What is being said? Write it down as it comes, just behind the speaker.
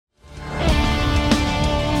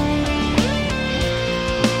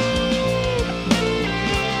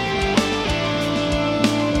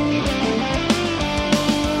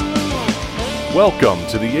Welcome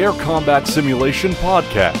to the Air Combat Simulation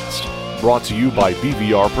Podcast, brought to you by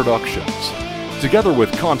BVR Productions. Together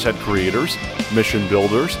with content creators, mission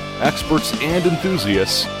builders, experts, and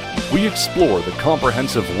enthusiasts, we explore the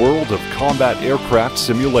comprehensive world of combat aircraft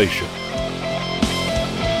simulation.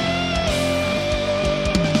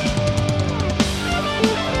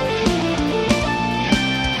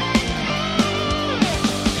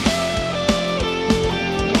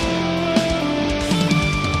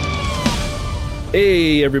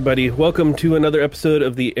 Hey everybody, welcome to another episode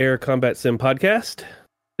of the Air Combat Sim Podcast.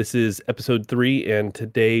 This is episode 3, and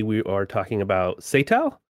today we are talking about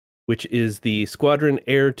SATAL, which is the Squadron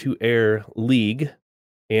Air-to-Air League,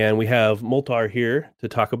 and we have Moltar here to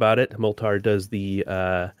talk about it. Moltar does the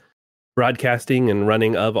broadcasting and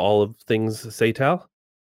running of all of things SATAL.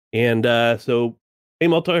 And so, hey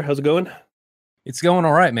Moltar, how's it going? It's going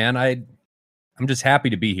all right, man. I'm just happy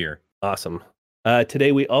to be here. Awesome.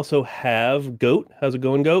 Today we also have Goat. How's it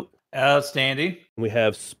going, Goat? Outstanding. We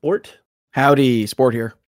have Sport. Howdy, Sport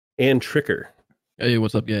here. And Tricker. Hey,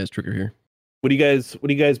 what's up, guys? Tricker here. What do you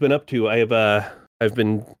guys been up to? I've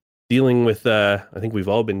been dealing with I think we've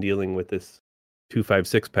all been dealing with this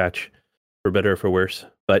 256 patch, for better or for worse.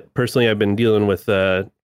 But personally, I've been dealing with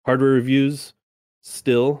hardware reviews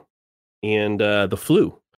still, and the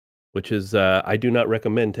flu, which is I do not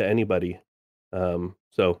recommend to anybody.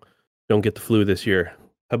 So don't get the flu this year.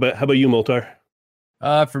 How about you, Moltar?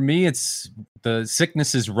 For me, it's the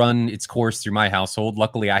sickness has run its course through my household.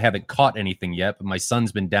 Luckily, I haven't caught anything yet, but my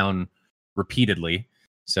son's been down repeatedly,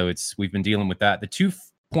 so we've been dealing with that. The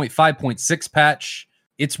 2.5.6 patch,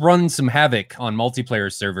 it's run some havoc on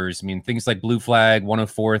multiplayer servers. I mean, things like Blue Flag,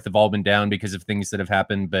 104th have all been down because of things that have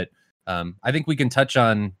happened. But I think we can touch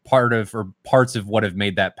on parts of what have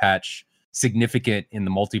made that patch significant in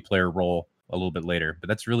the multiplayer role a little bit later, but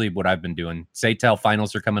that's really what I've been doing. SATAL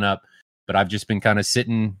finals are coming up, but I've just been kind of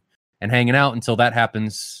sitting and hanging out until that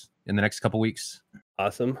happens in the next couple weeks.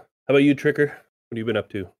 Awesome. How about you, Tricker? What have you been up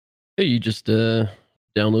to? Hey, you just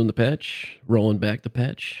downloading the patch, rolling back the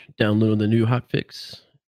patch, downloading the new hotfix,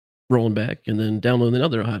 rolling back, and then downloading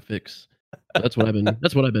another hotfix. That's what I've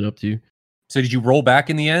been up to. So did you roll back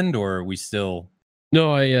in the end, or are we still?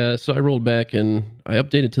 No, I rolled back and I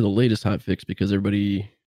updated to the latest hotfix because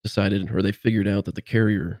everybody decided, or they figured out, that the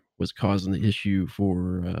carrier was causing the issue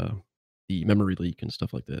for the memory leak and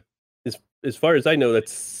stuff like that. As far as I know,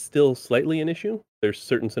 that's still slightly an issue. There's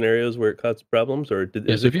certain scenarios where it causes problems, or so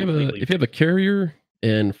if you have a carrier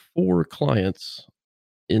and 4 clients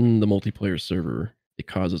in the multiplayer server, it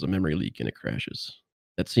causes a memory leak and it crashes.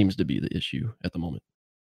 That seems to be the issue at the moment.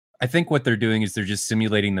 I think what they're doing is they're just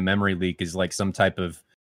simulating the memory leak as like some type of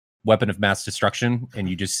weapon of mass destruction, and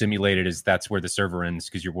you just simulate it as that's where the server ends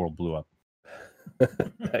because your world blew up.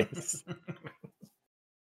 Nice.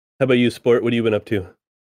 How about you, Sport? What have you been up to?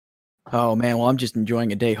 Oh man, well I'm just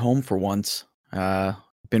enjoying a day home for once.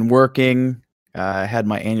 Been working, had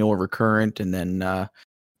my annual recurrent, and then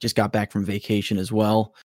just got back from vacation as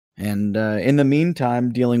well. And in the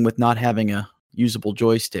meantime, dealing with not having a usable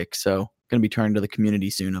joystick, so going to be turning to the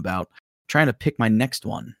community soon about trying to pick my next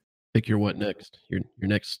one. Pick your what next? Your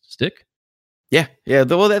next stick? Yeah.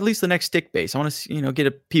 Well, at least the next stick base. I want to,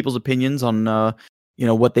 get people's opinions on,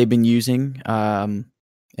 what they've been using,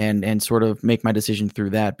 and sort of make my decision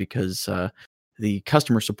through that, because the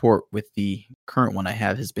customer support with the current one I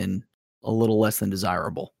have has been a little less than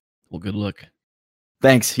desirable. Well, good luck.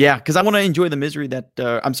 Thanks. Yeah, because I want to enjoy the misery that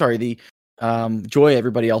the joy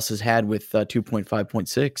everybody else has had with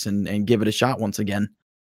 2.5.6 and give it a shot once again.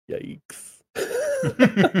 Yikes.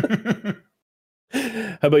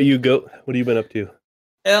 How about you, Goat? What have you been up to?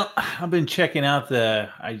 Well, I've been checking out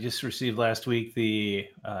I just received last week the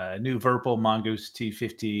new Virpil Mongoose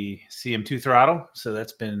T50 CM2 throttle. So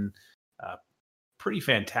that's been pretty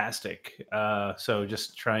fantastic. So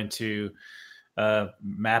just trying to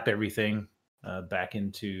map everything back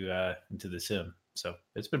into the sim. So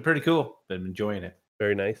it's been pretty cool. Been enjoying it.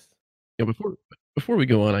 Very nice. Yeah, before we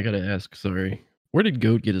go on, I got to ask, sorry, where did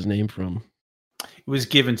Goat get his name from? It was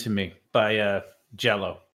given to me by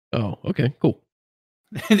Jello. Oh, okay, cool.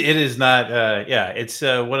 It is not. It's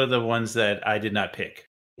one of the ones that I did not pick.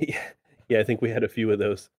 Yeah, I think we had a few of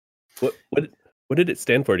those. What did it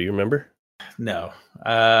stand for? Do you remember? No,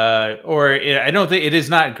 I don't think it is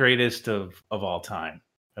not greatest of all time.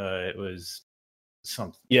 It was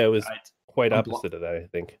something. Yeah, it was quite opposite of that. I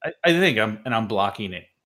think. I think I'm blocking it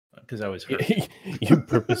because I was hurt. You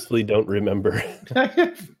purposely don't remember.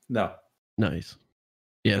 No. Nice.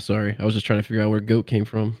 Yeah, sorry. I was just trying to figure out where Goat came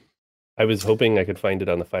from. I was hoping I could find it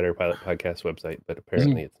on the Fighter Pilot Podcast website, but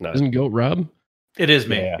apparently it's not. Isn't Goat Rob? It is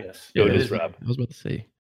me. Yeah. Yes. Yeah, it is Rob. I was about to say.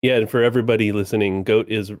 Yeah, and for everybody listening, Goat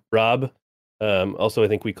is Rob. Also, I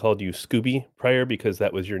think we called you Scooby prior because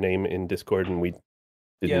that was your name in Discord, and we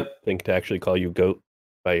didn't think to actually call you Goat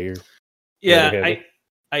by your other handle.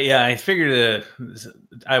 I figured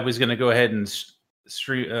I was going to go ahead and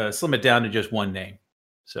slim it down to just one name.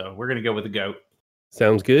 So we're going to go with the Goat.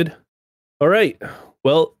 Sounds good. All right.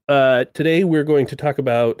 Well, today we're going to talk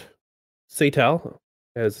about SATAL,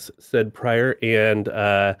 as said prior, and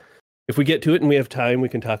if we get to it and we have time, we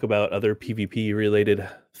can talk about other PvP related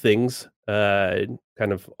things, kind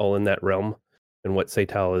of all in that realm and what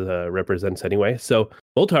SATAL represents anyway. So,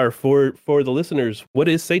 Moltar, for the listeners, what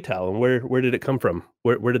is SATAL and where did it come from?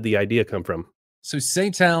 Where did the idea come from? So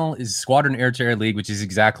SATAL is Squadron Air-to-Air League, which is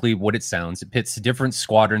exactly what it sounds. It pits different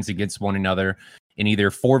squadrons against one another in either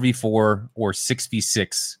 4v4 or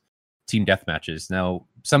 6v6 team deathmatches. Now,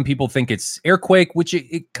 some people think it's Airquake, which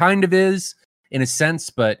it kind of is in a sense,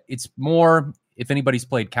 but it's more, if anybody's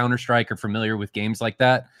played Counter-Strike or familiar with games like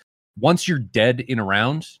that, once you're dead in a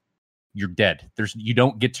round, you're dead. You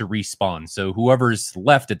don't get to respawn. So whoever's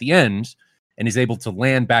left at the end and is able to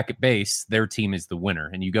land back at base, their team is the winner.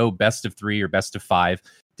 And you go best of 3 or best of 5,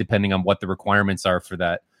 depending on what the requirements are for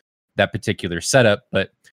that particular setup.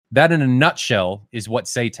 But that in a nutshell is what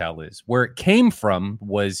SATAL is. Where it came from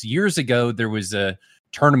was years ago, there was a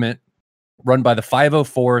tournament run by the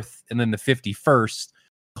 504th and then the 51st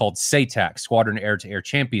called SATAC, Squadron Air-to-Air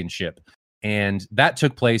Championship. And that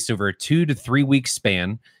took place over a 2 to 3 week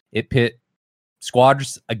span. It pit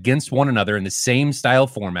squads against one another in the same style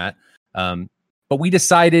format. But we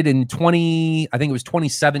decided in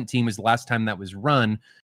 2017 was the last time that was run.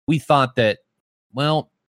 We thought that,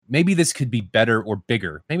 well, maybe this could be better or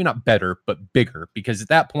bigger. Maybe not better, but bigger. Because at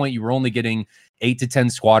that point, you were only getting 8 to 10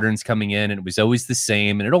 squadrons coming in, and it was always the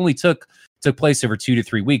same. And it only took place over 2 to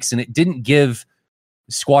 3 weeks. And it didn't give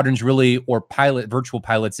squadrons really, or virtual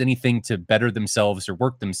pilots, anything to better themselves or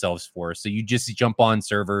work themselves for. So you just jump on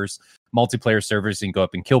servers, multiplayer servers, and go up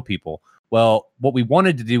and kill people. Well, what we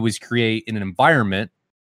wanted to do was create an environment,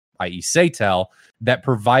 i.e. SATAL, that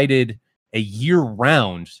provided a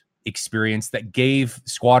year-round experience that gave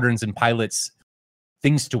squadrons and pilots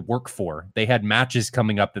things to work for. They had matches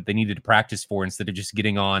coming up that they needed to practice for instead of just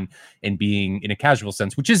getting on and being in a casual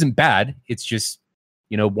sense, which isn't bad. It's just,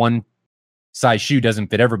 one size shoe doesn't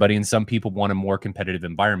fit everybody, and some people want a more competitive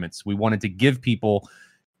environment. So we wanted to give people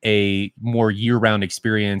a more year-round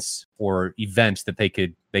experience or event that they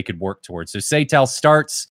could work towards. So SATAL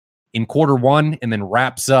starts in Q1 and then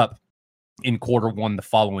wraps up in Q1 the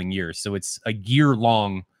following year. So it's a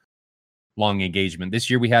year-long engagement. This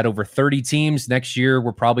year we had over 30 teams. Next year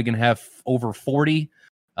we're probably going to have over 40,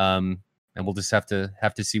 and we'll just have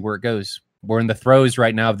to see where it goes. We're in the throes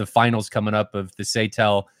right now of the finals coming up of the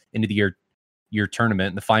SATAL into the year tournament.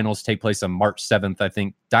 And the finals take place on March 7th. I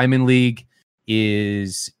think Diamond League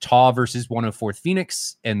is TAW versus 104th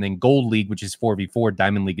Phoenix, and then Gold League, which is 4v4.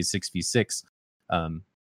 Diamond League is 6v6.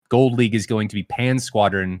 Gold League is going to be Pan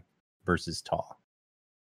Squadron versus TAW.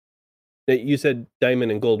 You said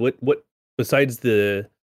Diamond and Gold. What besides the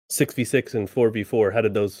 6v6 and 4v4? How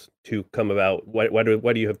did those two come about? Why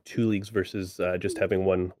do you have two leagues versus just having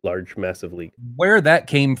one large massive league? Where that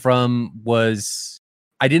came from was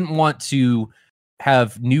I didn't want to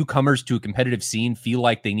have newcomers to a competitive scene feel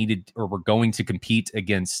like they needed or were going to compete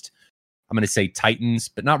against, I'm going to say Titans,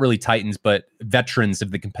 but not really Titans, but veterans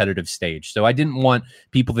of the competitive stage. So I didn't want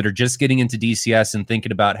people that are just getting into DCS and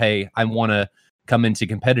thinking about, hey, I want to come into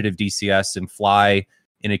competitive DCS and fly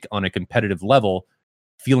on a competitive level,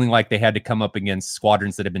 feeling like they had to come up against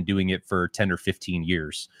squadrons that have been doing it for 10 or 15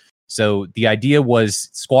 years. So the idea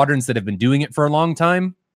was squadrons that have been doing it for a long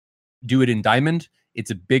time, do it in Diamond.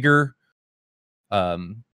 It's a bigger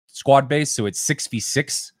squad base, so it's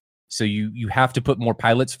 6v6. So you have to put more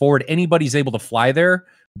pilots forward. Anybody's able to fly there,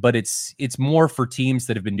 but it's more for teams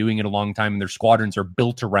that have been doing it a long time and their squadrons are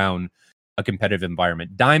built around a competitive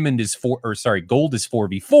environment. Gold is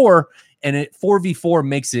 4v4, and 4v4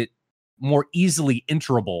 makes it more easily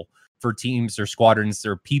enterable for teams or squadrons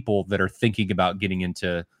or people that are thinking about getting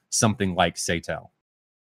into something like SATAL.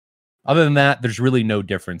 Other than that, there's really no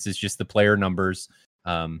difference. It's just the player numbers.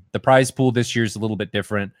 The prize pool this year is a little bit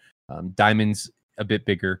different. Diamond's a bit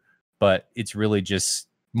bigger, but it's really just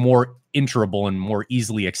more enterable and more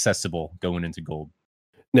easily accessible going into Gold.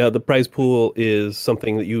 Now, the prize pool is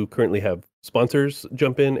something that you currently have sponsors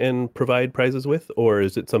jump in and provide prizes with, or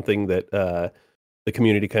is it something that the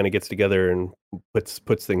community kind of gets together and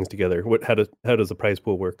puts things together? How does the prize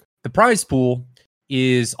pool work? The prize pool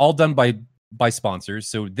is all done by sponsors.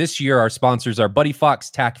 So this year, our sponsors are Buddy Fox,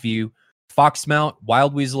 TacView, Foxmount,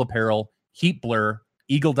 Wild Weasel Apparel, Heat Blur,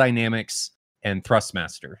 Eagle Dynamics, and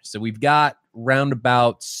Thrustmaster. So we've got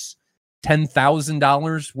roundabout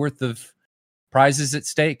 $10,000 worth of prizes at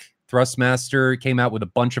stake. Thrustmaster came out with a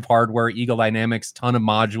bunch of hardware, Eagle Dynamics, ton of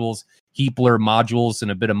modules, Heapler modules,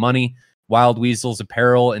 and a bit of money. Wild Weasel's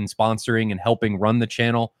apparel and sponsoring and helping run the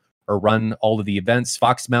channel or run all of the events.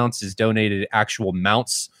 Fox Mounts has donated actual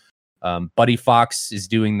mounts. Buddy Fox is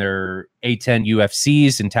doing their A10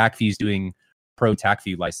 UFCs, and TACFI is doing pro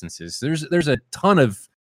TACFI licenses. There's a ton of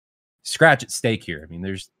scratch at stake here. I mean,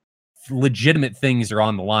 there's legitimate things are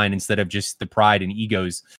on the line instead of just the pride and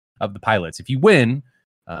egos of the pilots. If you win,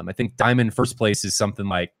 I think Diamond first place is something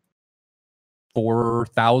like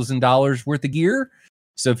 $4,000 worth of gear.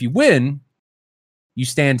 So if you win, you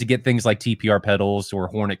stand to get things like TPR pedals or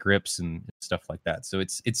Hornet grips and stuff like that. So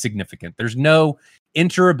it's significant. There's no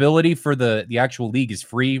interability for the actual league is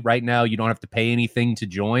free right now. You don't have to pay anything to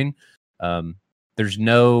join. There's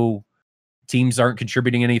no teams aren't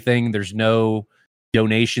contributing anything. There's no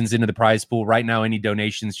donations into the prize pool right now. Any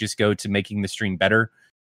donations just go to making the stream better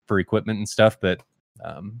for equipment and stuff. But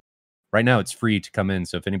right now it's free to come in.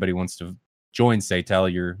 So if anybody wants to join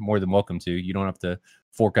Saytel, you're more than welcome to. You don't have to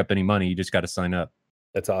fork up any money. You just got to sign up.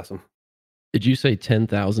 That's awesome. Did you say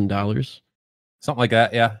 $10,000? Something like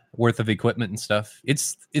that, yeah. Worth of equipment and stuff.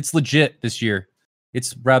 It's legit this year.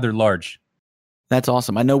 It's rather large. That's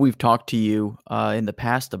awesome. I know we've talked to you in the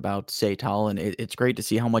past about Saytal, and it's great to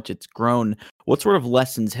see how much it's grown. What sort of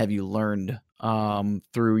lessons have you learned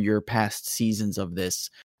through your past seasons of this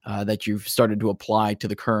that you've started to apply to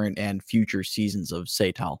the current and future seasons of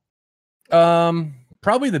Saytal?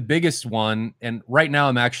 Probably the biggest one, and right now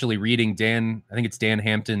I'm actually reading I think it's Dan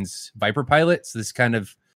Hampton's Viper Pilot. So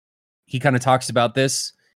he kind of talks about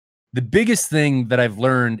this. The biggest thing that I've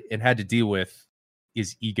learned and had to deal with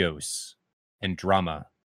is egos and drama.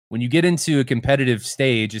 When you get into a competitive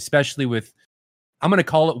stage, especially with, I'm going to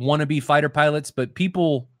call it wannabe fighter pilots, but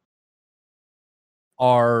people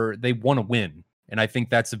they want to win. And I think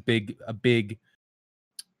that's a big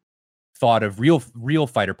thought of real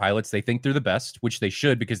fighter pilots. They think they're the best, which they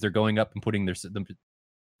should, because they're going up and putting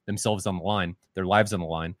themselves on the line, their lives on the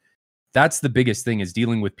line. That's the biggest thing, is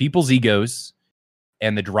dealing with people's egos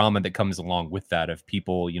and the drama that comes along with that, of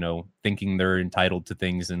people, thinking they're entitled to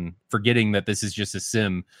things and forgetting that this is just a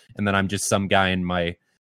sim and that I'm just some guy in my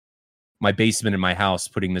basement in my house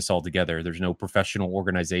putting this all together. There's no professional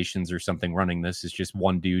organizations or something running this. It's just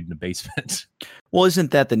one dude in a basement. Well,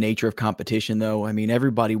 isn't that the nature of competition, though? I mean,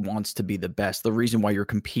 everybody wants to be the best. The reason why you're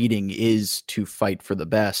competing is to fight for the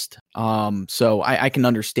best. So I can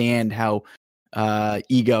understand how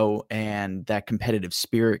ego and that competitive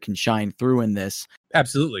spirit can shine through in this.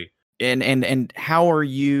 Absolutely. And how are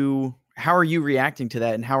you reacting to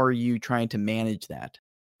that, and how are you trying to manage that?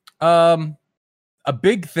 A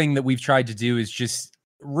big thing that we've tried to do is just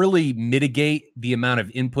really mitigate the amount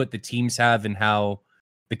of input the teams have and how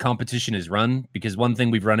the competition is run. Because one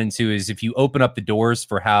thing we've run into is, if you open up the doors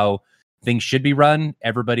for how things should be run,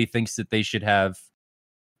 everybody thinks that they should have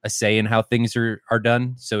a say in how things are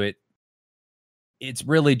done. So it's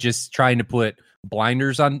really just trying to put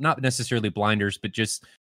blinders on, not necessarily blinders, but just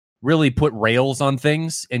really put rails on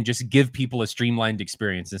things and just give people a streamlined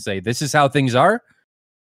experience and say, this is how things are,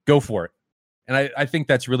 go for it. And I think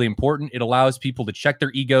that's really important. It allows people to check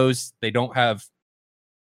their egos. They don't have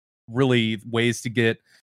really ways to get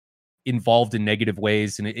involved in negative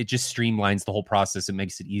ways. And it just streamlines the whole process. It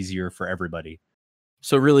makes it easier for everybody.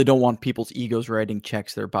 So really don't want people's egos writing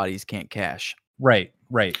checks their bodies can't cash. Right.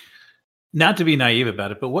 Not to be naive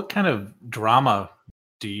about it, but what kind of drama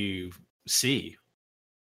do you see?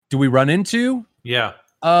 Do we run into? Yeah.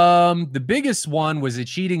 The biggest one was a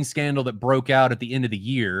cheating scandal that broke out at the end of the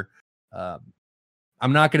year.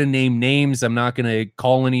 I'm not going to name names. I'm not going to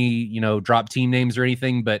call any, drop team names or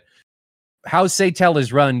anything, but how Saytel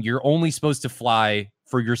is run, you're only supposed to fly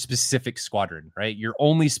for your specific squadron, right? You're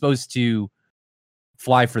only supposed to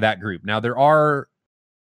fly for that group. Now, there are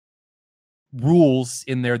rules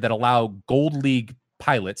in there that allow Gold League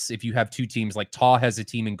pilots, if you have two teams, like TAW has a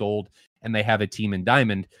team in Gold and they have a team in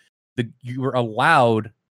Diamond, that you're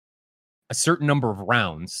allowed a certain number of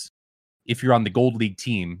rounds if you're on the Gold League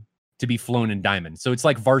team to be flown in Diamond. So it's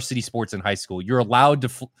like varsity sports in high school. You're allowed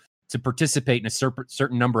to participate in a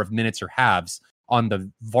certain number of minutes or halves on the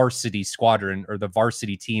varsity squadron or the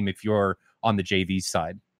varsity team if you're on the JV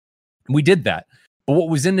side. And we did that. But what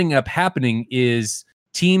was ending up happening is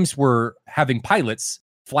teams were having pilots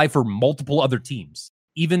fly for multiple other teams,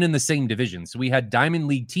 even in the same division. So we had Diamond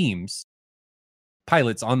League teams,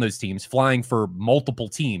 pilots on those teams, flying for multiple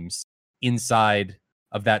teams inside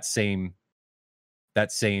of that same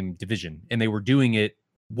division. And they were doing it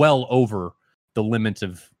well over the limit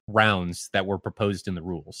of rounds that were proposed in the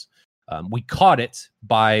rules. We caught it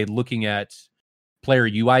by looking at player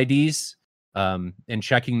UIDs and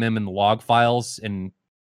checking them in the log files, and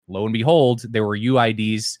lo and behold, there were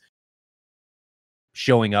UIDs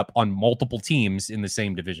showing up on multiple teams in the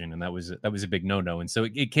same division, and that was a big no-no. And so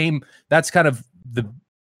it came. That's kind of the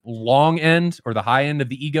long end or the high end of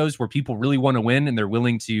the egos, where people really want to win and they're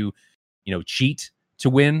willing to, cheat to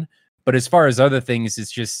win. But as far as other things,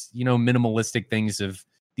 it's just minimalistic things of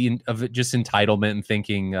just entitlement and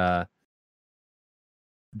thinking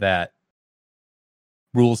that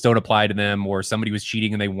rules don't apply to them, or somebody was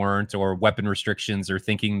cheating and they weren't, or weapon restrictions, or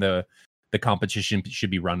thinking the competition should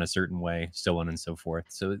be run a certain way, so on and so forth.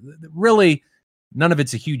 So really, none of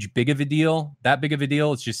it's that big of a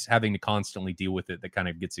deal. It's just having to constantly deal with it that kind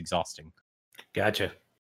of gets exhausting. Gotcha.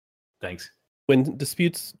 Thanks. When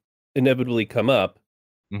disputes inevitably come up,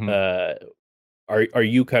 are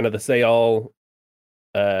you kind of the say-all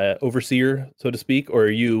overseer, so to speak, or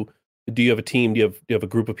do you have a team? Do you have a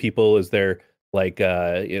group of people? Is there like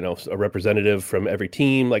a representative from every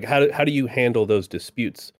team? Like how do you handle those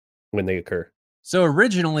disputes when they occur? So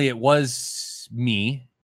originally it was me.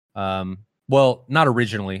 Well, not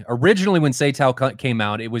originally. Originally when Satal came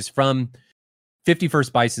out, it was from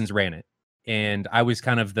 51st Bisons ran it, and I was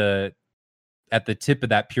kind of at the tip of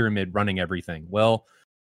that pyramid running everything. Well,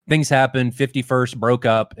 things happened. 51st broke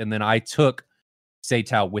up, and then I took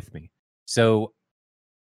Satal with me. So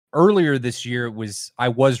earlier this year, I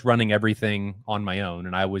was running everything on my own,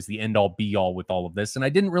 and I was the end all be all with all of this. And I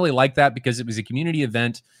didn't really like that because it was a community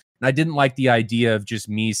event, and I didn't like the idea of just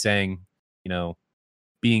me saying,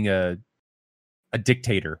 being a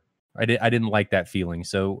dictator. I didn't like that feeling.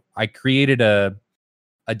 So I created a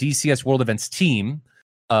DCS World Events team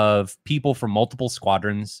of people from multiple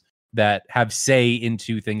squadrons that have say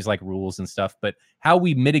into things like rules and stuff, but how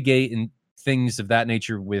we mitigate and things of that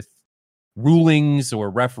nature with rulings or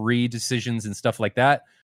referee decisions and stuff like that.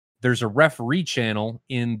 There's a referee channel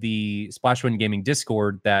in the Splash One Gaming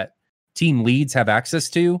Discord that team leads have access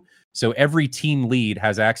to. So every team lead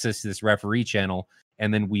has access to this referee channel,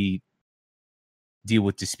 and then we deal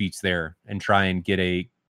with disputes there and try and get a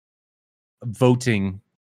voting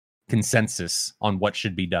consensus on what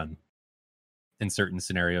should be done in certain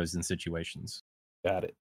scenarios and situations.Got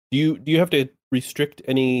it. Do you have to restrict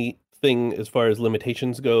anything as far as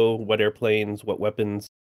limitations go? What airplanes, what weapons,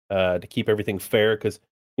 to keep everything fair? Because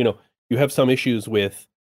you have some issues with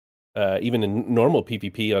even in normal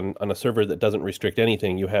PvP on a server that doesn't restrict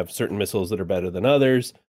anything. You have certain missiles that are better than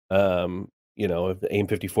others. If the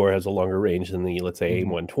AIM-54 has a longer range than the, let's say,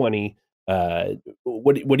 AIM-120,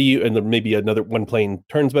 what do you, and then maybe another one plane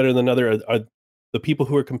turns better than another. Are the people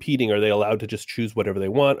who are competing, are they allowed to just choose whatever they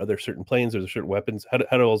want? Are there certain planes? Are there certain weapons? How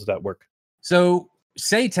does that work? So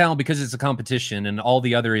Satal, because it's a competition, and all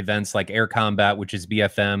the other events like Air Combat, which is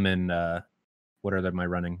BFM, and what am I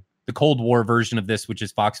running? The Cold War version of this, which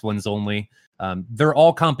is Fox Ones only. They're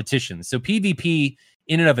all competitions. So PvP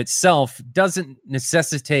in and of itself doesn't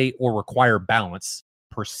necessitate or require balance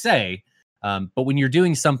per se. But when you're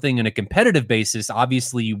doing something on a competitive basis,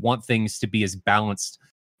 obviously you want things to be as balanced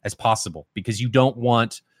as possible, because you don't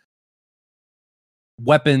want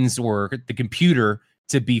weapons or the computer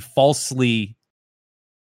to be falsely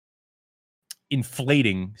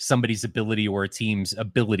inflating somebody's ability or a team's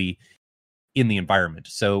ability in the environment.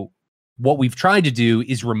 So what we've tried to do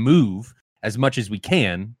is remove, as much as we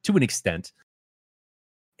can, to an extent,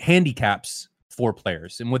 handicaps for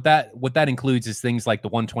players. And what that includes is things like the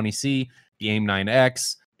 120C, the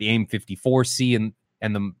AIM-9X, the AIM-54C,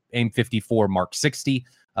 and the AIM-54 Mark 60.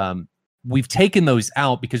 We've taken those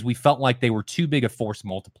out because we felt like they were too big of force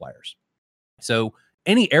multipliers. So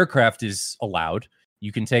any aircraft is allowed.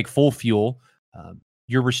 You can take full fuel.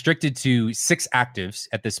 You're restricted to 6 actives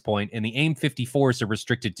at this point, and the AIM-54s are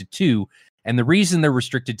restricted to 2. And the reason they're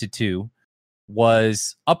restricted to 2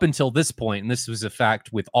 was up until this point, and this was a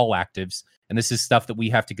fact with all actives, and this is stuff that we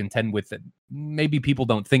have to contend with that maybe people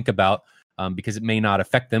don't think about because it may not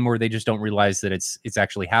affect them, or they just don't realize that it's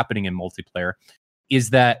actually happening in multiplayer, is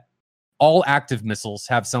that all active missiles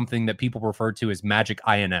have something that people refer to as magic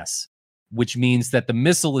INS, which means that the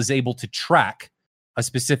missile is able to track a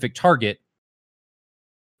specific target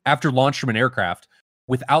after launch from an aircraft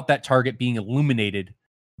without that target being illuminated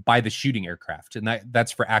by the shooting aircraft. And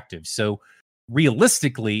that's for active. So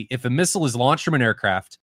realistically, if a missile is launched from an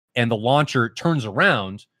aircraft and the launcher turns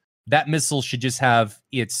around, that missile should just have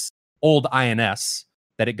its old INS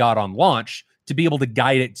that it got on launch to be able to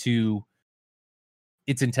guide it to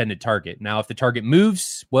its intended target. Now, if the target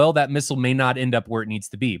moves, well, that missile may not end up where it needs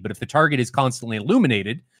to be. But if the target is constantly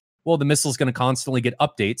illuminated, well, the missile is going to constantly get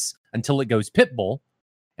updates until it goes pitbull,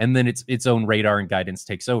 and then its own radar and guidance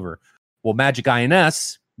takes over. Well, Magic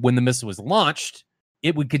INS, when the missile was launched,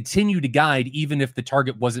 it would continue to guide even if the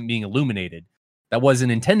target wasn't being illuminated. That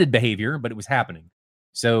wasn't intended behavior, but it was happening.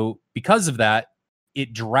 So because of that,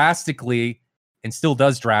 it drastically, and still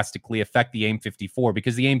does drastically, affect the AIM-54,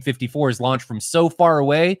 because the AIM-54 is launched from so far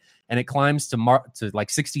away and it climbs to like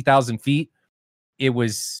 60,000 feet. It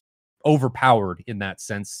was overpowered in that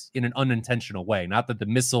sense, in an unintentional way. Not that the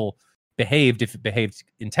missile behaved, if it behaved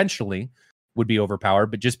intentionally, would be overpowered,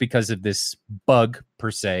 but just because of this bug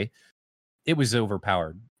per se, it was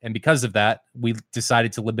overpowered. And because of that, we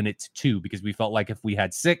decided to limit it to 2, because we felt like if we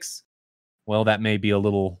had 6, well, that may be a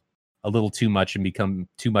little too much and become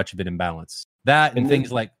too much of an imbalance. That and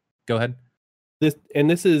things like, go ahead.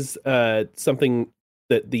 This is something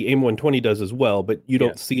that the AIM-120 does as well, but you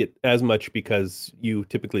don't see it as much because you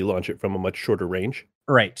typically launch it from a much shorter range.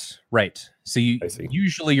 Right. So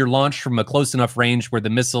usually you're launched from a close enough range where the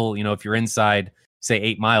missile, if you're inside, say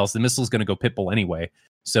 8 miles, the missile is going to go pitbull anyway.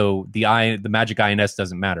 So the Magic INS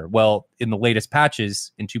doesn't matter. Well, in the latest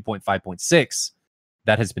patches in 2.5.6,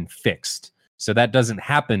 that has been fixed. So that doesn't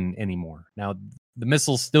happen anymore. Now, the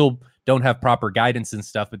missiles still don't have proper guidance and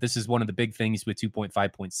stuff, but this is one of the big things with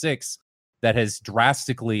 2.5.6 that has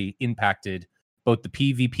drastically impacted both the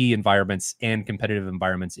PvP environments and competitive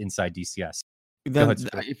environments inside DCS.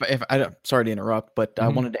 Sorry to interrupt, but I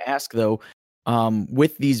wanted to ask though,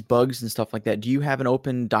 with these bugs and stuff like that, do you have an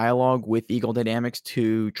open dialogue with Eagle Dynamics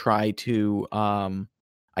to try to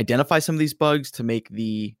identify some of these bugs to make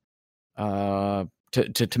the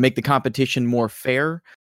to make the competition more fair?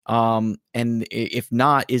 And if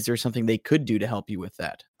not, is there something they could do to help you with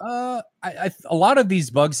that? A lot of these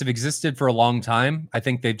bugs have existed for a long time. I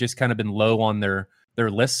think they've just kind of been low on their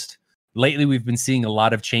list. Lately, we've been seeing a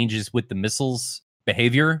lot of changes with the missiles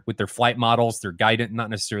behavior, with their flight models, their guidance, not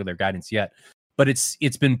necessarily their guidance yet, but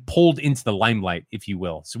it's been pulled into the limelight, if you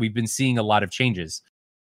will. So we've been seeing a lot of changes.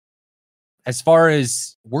 As far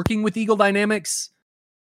as working with Eagle Dynamics,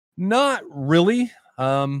 not really.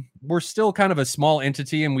 We're still kind of a small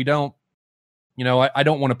entity, and we don't, I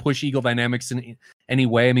don't want to push Eagle Dynamics in any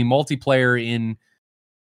way. I mean, multiplayer in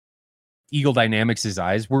Eagle Dynamics'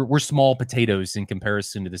 eyes, we're small potatoes in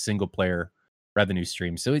comparison to the single player revenue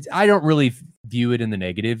stream. So I don't really view it in the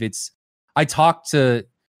negative. I talk to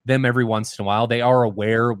them every once in a while. They are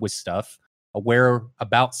aware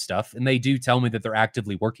about stuff, and they do tell me that they're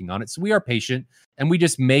actively working on it. So we are patient, and we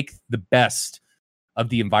just make the best of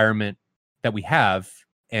the environment that we have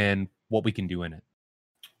and what we can do in it.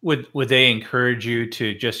 Would they encourage you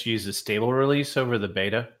to just use the stable release over the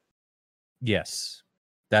beta? Yes,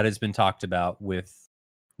 that has been talked about with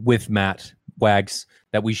Matt Wags,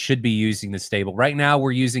 that we should be using the stable. Right now,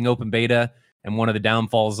 we're using open beta, and one of the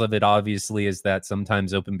downfalls of it, obviously, is that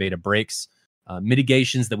sometimes open beta breaks.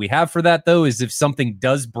 Mitigations that we have for that, though, is if something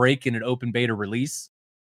does break in an open beta release,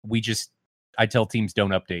 I tell teams don't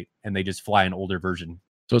update, and they just fly an older version.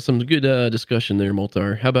 So some good discussion there,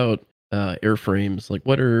 Moltar. How about airframes? Like,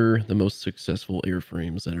 what are the most successful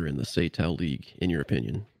airframes that are in the SATAL League, in your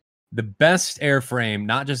opinion? The best airframe,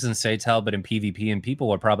 not just in SATAL, but in PvP, and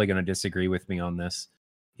people are probably going to disagree with me on this,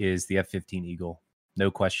 is the F-15 Eagle. No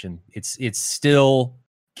question. It's still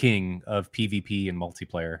king of PvP and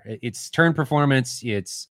multiplayer. It's turn performance,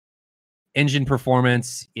 it's engine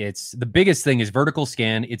performance, it's the biggest thing is vertical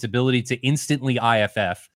scan, its ability to instantly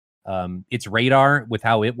IFF, its radar with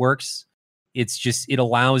how it works. It's just, it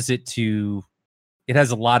allows it to, it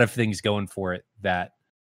has a lot of things going for it that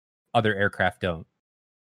other aircraft don't.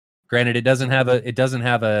 Granted, it doesn't have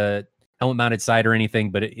a helmet mounted sight or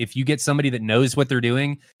anything, but if you get somebody that knows what they're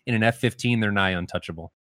doing in an F-15, they're nigh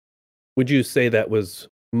untouchable. Would you say that was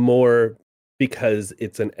more because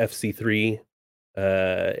it's an FC3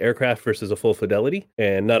 aircraft versus a full fidelity,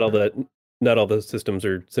 and not all the systems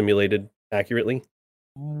are simulated accurately?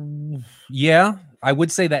 Yeah, I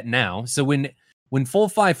would say that now. So when Full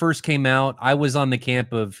 5 first came out, I was on the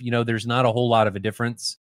camp of, there's not a whole lot of a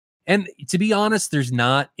difference. And to be honest, there's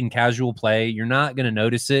not in casual play. You're not going to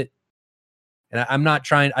notice it. And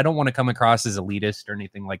I don't want to come across as elitist or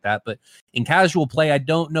anything like that. But in casual play, I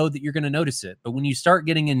don't know that you're going to notice it. But when you start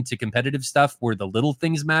getting into competitive stuff where the little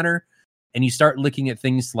things matter, and you start looking at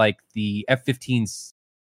things like the F-15's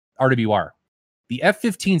RWR, the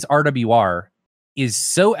F-15's RWR is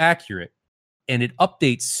so accurate and it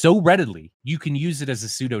updates so readily, you can use it as a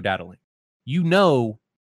pseudo data link.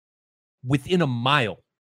 Within a mile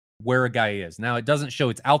where a guy is. Now, it doesn't show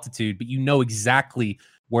its altitude, but you know exactly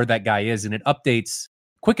where that guy is, and it updates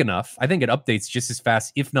quick enough. I think it updates just as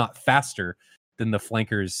fast, if not faster, than the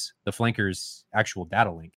flanker's actual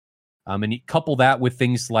data link. And you couple that with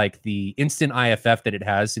things like the instant IFF that it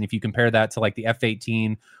has. And if you compare that to like the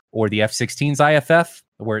F-18 or the F-16's IFF,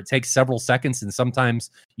 where it takes several seconds and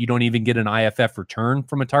sometimes you don't even get an IFF return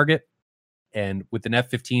from a target. And with an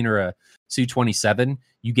F-15 or a Su-27,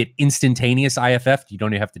 you get instantaneous IFF. You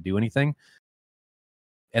don't even have to do anything.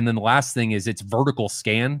 And then the last thing is its vertical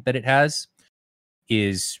scan that it has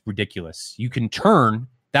is ridiculous. You can turn,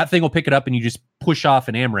 that thing will pick it up and you just push off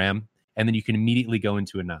an AMRAAM and then you can immediately go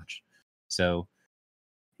into a notch. So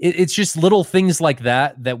it's just little things like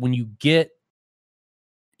that, that when you get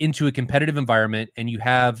into a competitive environment and you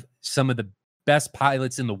have some of the best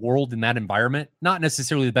pilots in the world in that environment, not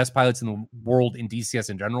necessarily the best pilots in the world in DCS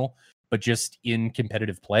in general, but just in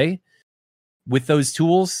competitive play with those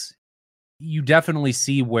tools, you definitely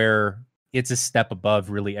see where it's a step above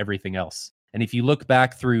really everything else. And if you look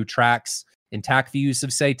back through tracks and TAC views of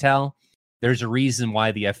SATAL, there's a reason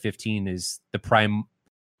why the F-15 is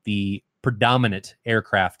the predominant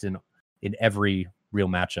aircraft in every real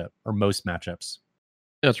matchup or most matchups.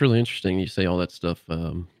 Yeah, it's really interesting. You say all that stuff.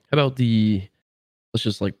 How about let's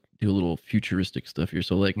just like do a little futuristic stuff here.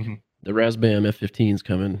 So like the RASBAM F-15 is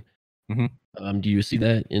coming. Do you see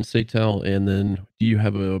that in SATAL? And then do you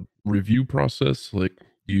have a review process? Like,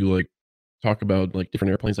 do you like talk about like different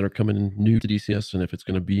airplanes that are coming new to DCS and if it's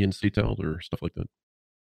going to be in SATAL or stuff like that?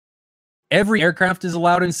 Every aircraft is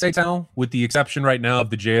allowed in SATAL, with the exception right now of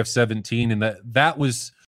the JF-17, and that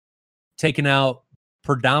was taken out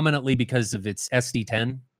predominantly because of its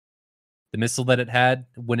SD-10, the missile that it had.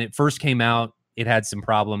 When it first came out, it had some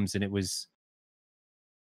problems and it was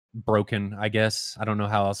broken, I guess. I don't know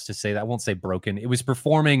how else to say that. I won't say broken. It was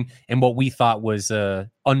performing in what we thought was a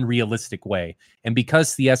unrealistic way. And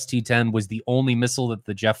because the ST-10 was the only missile that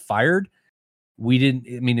the Jeff fired,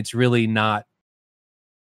 it's really not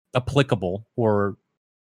applicable or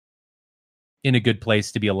in a good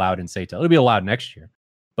place to be allowed in SATAL. It'll be allowed next year.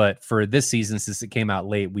 But for this season, since it came out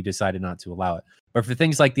late, we decided not to allow it. But for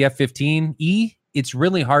things like the F-15E, it's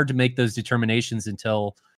really hard to make those determinations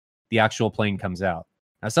until the actual plane comes out.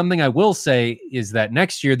 Now, something I will say is that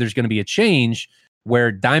next year there's going to be a change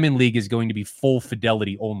where Diamond League is going to be full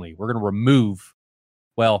fidelity only. We're going to remove,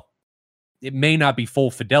 well, it may not be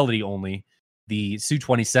full fidelity only. The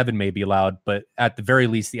Su-27 may be allowed, but at the very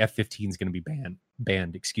least, the F-15 is going to be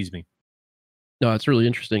banned. Excuse me. No, it's really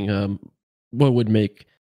interesting. What would make,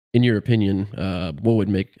 in your opinion, what would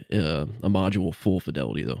make a module full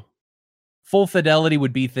fidelity, though? Full fidelity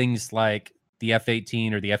would be things like the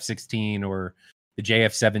F-18 or the F-16 or the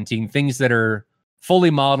JF-17, things that are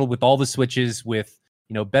fully modeled with all the switches, with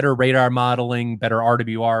better radar modeling, better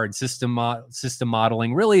RWR and system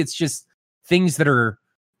modeling. Really, it's just things that are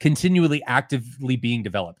continually actively being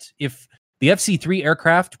developed. If the FC3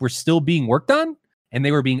 aircraft were still being worked on and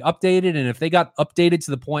they were being updated, and if they got updated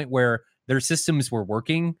to the point where their systems were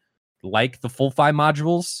working like the full 5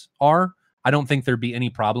 modules are, I don't think there'd be any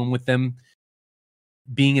problem with them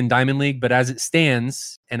being in Diamond League. But as it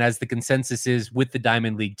stands, and as the consensus is with the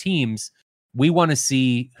Diamond League teams, we want to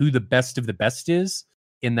see who the best of the best is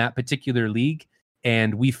in that particular league.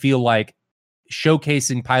 And we feel like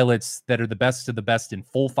showcasing pilots that are the best of the best in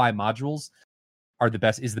full 5 modules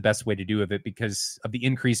is the best way to do it, because of the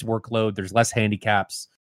increased workload. There's less handicaps.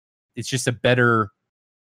 It's just a better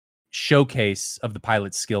showcase of the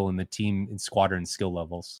pilot's skill and the team and squadron skill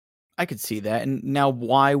levels. I could see that. And now,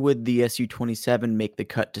 why would the Su-27 make the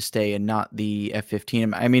cut to stay and not the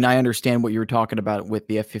F-15? I mean, I understand what you were talking about with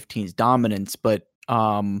the F-15's dominance, but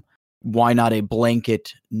why not a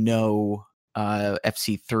blanket no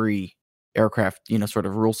FC3 aircraft, sort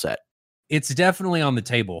of rule set? It's definitely on the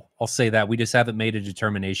table. I'll say that. We just haven't made a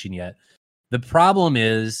determination yet. The problem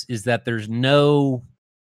is that there's no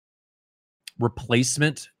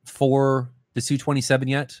replacement for the Su-27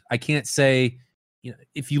 yet. I can't say,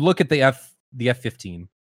 if you look at the F-15,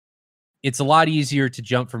 it's a lot easier to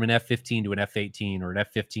jump from an F-15 to an F-18 or an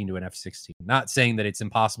F-15 to an F-16. Not saying that it's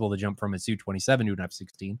impossible to jump from a Su-27 to an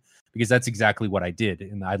F-16, because that's exactly what I did.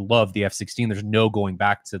 And I love the F-16. There's no going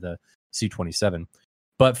back to the Su-27.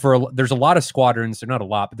 But there's a lot of squadrons, they're not a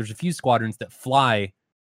lot, but there's a few squadrons that fly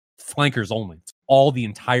flankers only. It's all the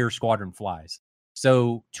entire squadron flies.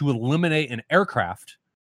 So to eliminate an aircraft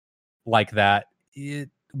like that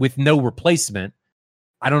with no replacement,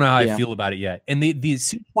 I don't know how I feel about it yet. And the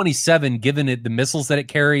Su-27, given it the missiles that it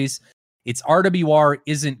carries, its RWR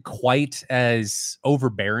isn't quite as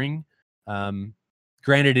overbearing.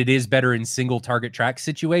 Granted, it is better in single target track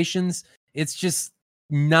situations. It's just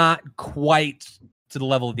not quite to the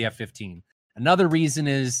level of the F-15. Another reason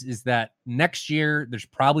is that next year there's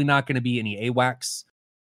probably not going to be any AWACS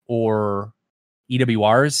or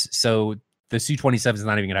EWRs. So the Su-27 is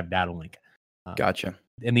not even going to have data link. Gotcha.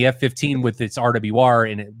 And the F-15 with its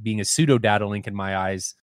RWR and it being a pseudo data link in my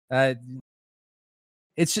eyes, there's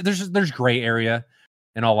gray area.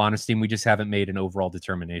 In all honesty, and we just haven't made an overall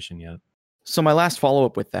determination yet. So my last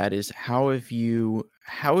follow-up with that is how have you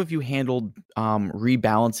handled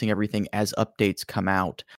rebalancing everything as updates come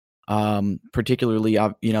out? Particularly,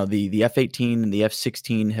 the F-18 and the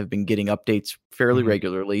F-16 have been getting updates fairly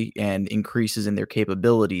regularly and increases in their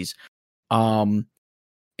capabilities. And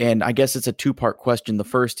I guess it's a two-part question. The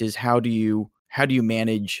first is how do you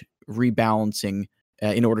manage rebalancing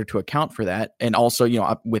in order to account for that, and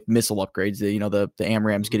also with missile upgrades, the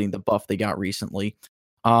AMRAAM's getting the buff they got recently,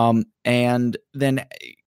 and then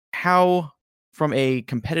how, from a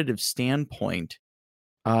competitive standpoint,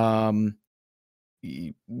 where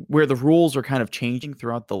the rules are kind of changing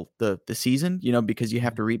throughout the season, because you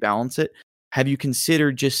have to rebalance it. Have you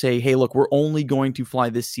considered just say, hey, look, we're only going to fly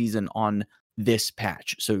this season on this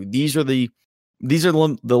patch, so these are the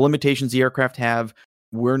limitations the aircraft have.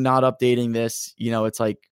 We're not updating this. It's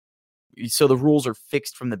like, so the rules are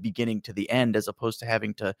fixed from the beginning to the end, as opposed to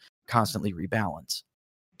having to constantly rebalance.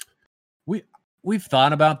 We've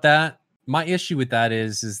thought about that. My issue with that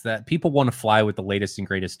is that people want to fly with the latest and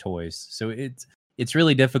greatest toys. So it's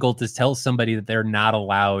really difficult to tell somebody that they're not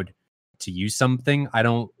allowed to use something.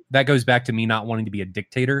 That goes back to me not wanting to be a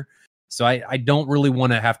dictator. So I don't really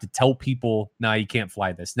want to have to tell people, no, you can't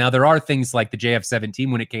fly this. Now, there are things like the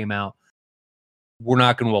JF-17 when it came out, we're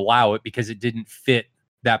not going to allow it because it didn't fit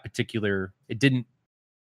that particular. It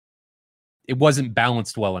wasn't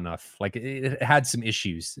balanced well enough. Like it had some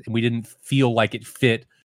issues, and we didn't feel like it fit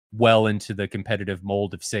well into the competitive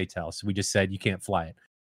mold of SATEL. So we just said, you can't fly it.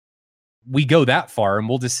 We go that far, and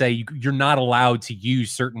we'll just say you're not allowed to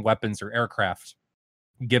use certain weapons or aircraft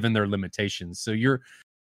given their limitations. So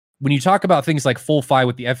when you talk about things like full fly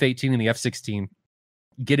with the F-18 and the F-16,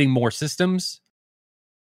 getting more systems,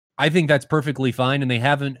 I think that's perfectly fine, and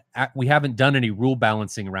we haven't done any rule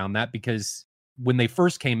balancing around that, because when they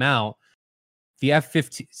first came out, the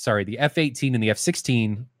F-18 and the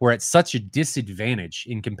F-16 were at such a disadvantage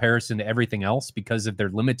in comparison to everything else because of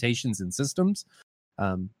their limitations in systems.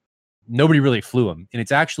 Nobody really flew them, and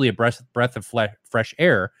it's actually a breath of fresh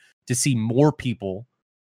air to see more people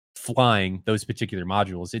flying those particular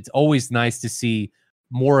modules. It's always nice to see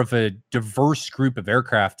more of a diverse group of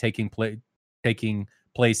aircraft taking place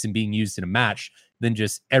and being used in a match than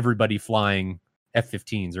just everybody flying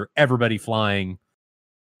F-15s or everybody flying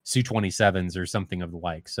Su-27s or something of the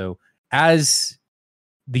like. So as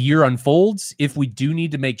the year unfolds, if we do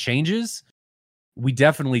need to make changes, we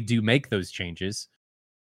definitely do make those changes,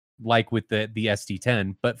 like with the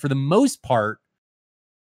SD-10. But for the most part,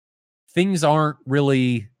 things aren't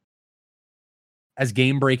really as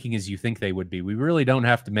game-breaking as you think they would be. We really don't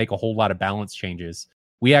have to make a whole lot of balance changes.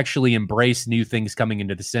 We actually embrace new things coming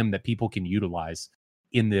into the sim that people can utilize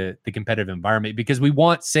in the competitive environment, because we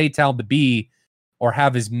want SATEL to be or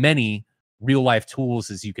have as many real-life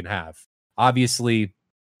tools as you can have. Obviously,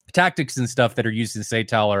 tactics and stuff that are used in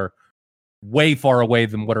SATEL are way far away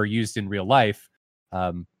than what are used in real life.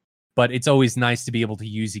 But it's always nice to be able to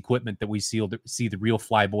use equipment that we see the real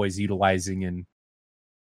flyboys utilizing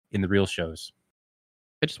in the real shows.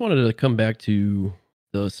 I just wanted to come back to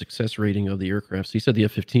the success rating of the aircraft. So you said the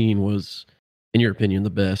F-15 was, in your opinion,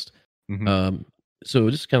 the best. Mm-hmm. So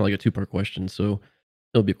just kind of like a two-part question. So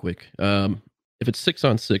it'll be quick. If it's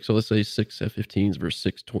 6-on-6, so let's say 6 F-15s versus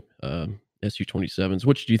 6 Su-27s,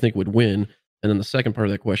 which do you think would win? And then the second part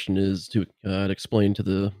of that question is to explain to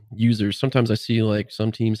the users. Sometimes I see like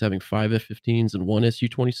some teams having 5 F-15s and 1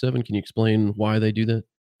 Su-27. Can you explain why they do that?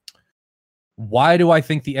 Why do I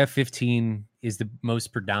think the F-15 is the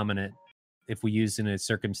most predominant if we use in a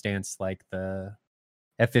circumstance like the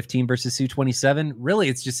F-15 versus Su-27? Really,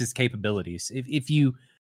 it's just its capabilities.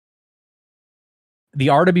 The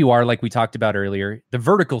RWR, like we talked about earlier, the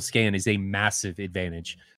vertical scan is a massive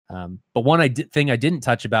advantage. But one thing I didn't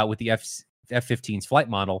touch about with the F-15's flight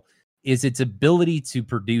model is its ability to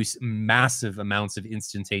produce massive amounts of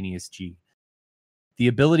instantaneous G. The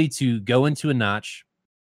ability to go into a notch.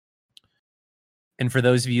 And for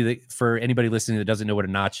those of you for anybody listening that doesn't know what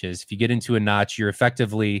a notch is, if you get into a notch, you're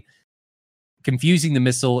effectively confusing the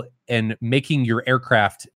missile and making your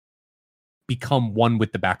aircraft become one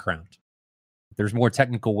with the background. There's more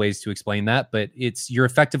technical ways to explain that, but you're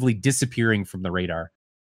effectively disappearing from the radar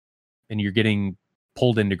and you're getting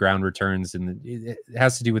pulled into ground returns, and it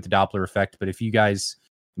has to do with the Doppler effect. But if you guys,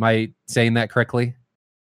 am I saying that correctly?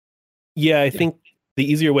 Yeah, I think the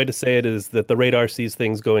easier way to say it is that the radar sees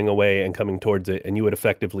things going away and coming towards it, and you would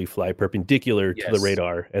effectively fly perpendicular to the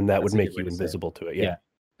radar, and that would make you invisible to it. Yeah.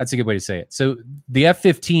 That's a good way to say it. So the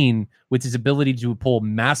F-15, with its ability to pull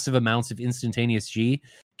massive amounts of instantaneous G,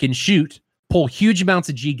 can shoot, pull huge amounts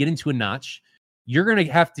of G, get into a notch. You're going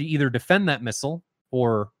to have to either defend that missile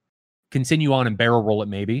or continue on and barrel roll it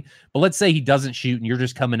maybe. But let's say he doesn't shoot and you're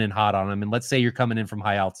just coming in hot on him. And let's say you're coming in from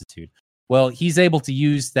high altitude. Well, he's able to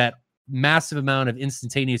use that massive amount of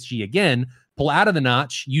instantaneous G again, pull out of the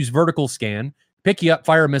notch, use vertical scan, pick you up,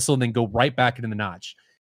 fire a missile, and then go right back into the notch.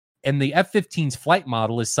 And the F-15's flight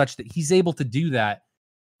model is such that he's able to do that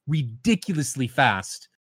ridiculously fast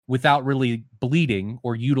without really bleeding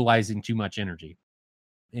or utilizing too much energy.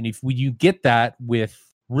 And if you get that with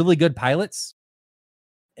really good pilots,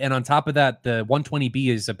 and on top of that, the 120B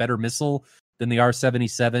is a better missile than the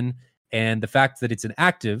R-77, and the fact that it's an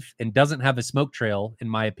active and doesn't have a smoke trail, in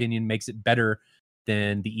my opinion, makes it better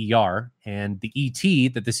than the ER. And the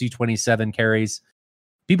ET that the Su-27 carries,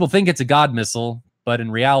 people think it's a God missile, but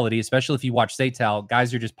in reality, especially if you watch SATAL,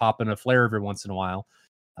 guys are just popping a flare every once in a while.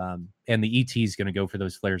 And the ET is going to go for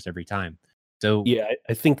those flares every time. So yeah,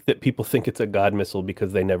 I think that people think it's a God missile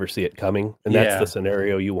because they never see it coming. And that's the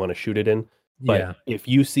scenario you want to shoot it in. But if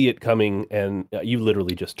you see it coming and you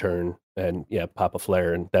literally just turn and pop a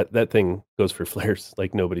flare, and that thing goes for flares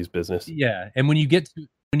like nobody's business. Yeah. And when you get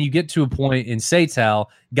to a point in SATAL,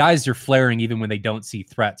 guys are flaring even when they don't see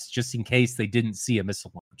threats, just in case they didn't see a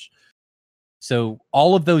missile launch. So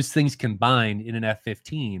all of those things combined in an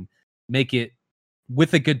F-15 make it,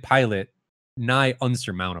 with a good pilot, nigh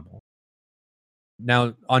unsurmountable.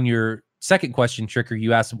 Now, on your second question, Tricker,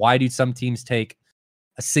 you asked, why do some teams take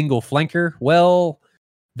a single flanker? Well,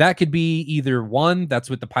 that could be either one, that's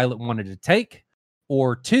what the pilot wanted to take,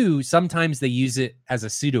 or two, sometimes they use it as a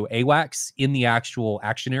pseudo AWACS in the actual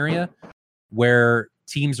action area, where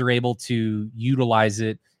teams are able to utilize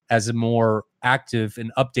it as a more active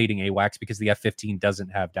and updating AWACS because the F-15 doesn't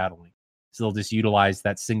have data link. So they'll just utilize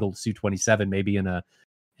that single Su-27 maybe in a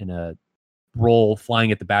role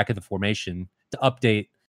flying at the back of the formation to update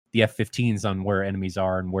the F-15s on where enemies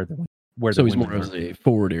are and where so he's more as a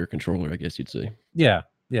forward air controller, I guess you'd say. Yeah.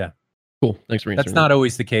 Cool. Thanks for answering. That's not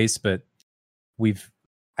always the case, but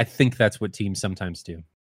I think that's what teams sometimes do.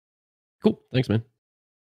 Cool. Thanks, man.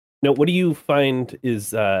 Now, what do you find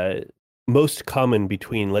is most common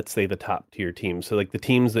between, let's say, the top tier teams? So like the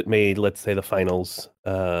teams that made, let's say, the finals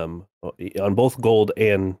on both Gold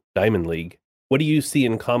and Diamond League. What do you see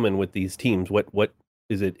in common with these teams? What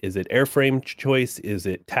is it? Is it airframe choice? Is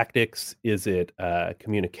it tactics? Is it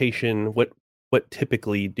communication? What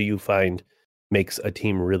typically do you find makes a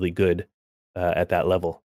team really good at that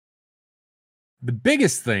level? The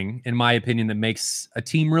biggest thing, in my opinion, that makes a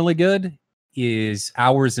team really good is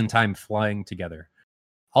hours and time flying together.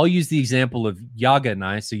 I'll use the example of Yaga and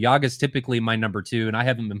I. So Yaga's typically my number 2, and I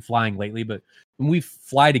haven't been flying lately, but when we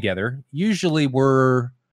fly together, usually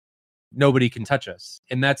nobody can touch us.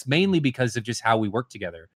 And that's mainly because of just how we work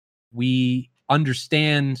together. We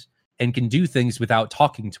understand and can do things without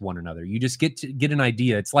talking to one another. You just get an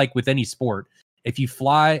idea. It's like with any sport. If you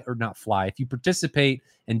if you participate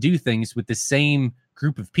and do things with the same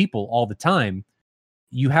group of people all the time,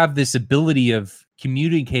 you have this ability of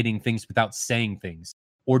communicating things without saying things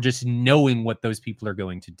or just knowing what those people are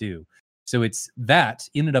going to do. So it's that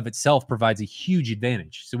in and of itself provides a huge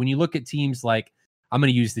advantage. So when you look at teams like, I'm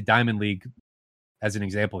going to use the Diamond League as an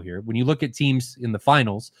example here. When you look at teams in the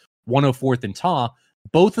finals, 104th and TA,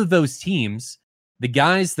 both of those teams, the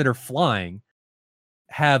guys that are flying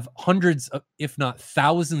have hundreds of, if not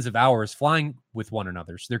thousands of hours flying with one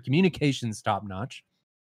another. So their communication's top notch,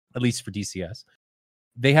 at least for DCS.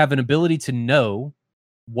 They have an ability to know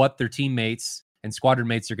what their teammates and squadron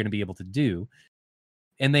mates are going to be able to do.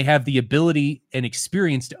 And they have the ability and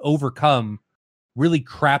experience to overcome really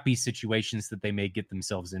crappy situations that they may get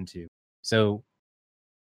themselves into. So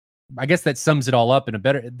I guess that sums it all up in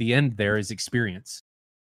the end there is experience.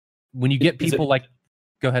 When you get people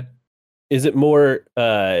go ahead. Is it more,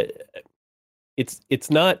 it's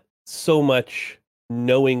not so much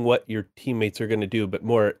knowing what your teammates are going to do, but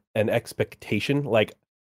more an expectation. Like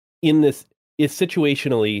in this, is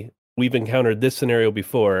situationally, we've encountered this scenario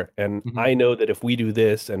before, and I know that if we do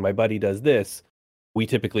this and my buddy does this, we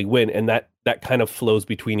typically win. And that kind of flows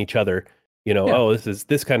between each other. Oh, this is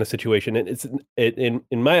this kind of situation. And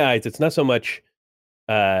in my eyes, it's not so much,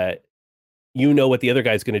 what the other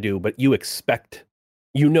guy's going to do, but you expect,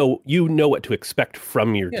 you know what to expect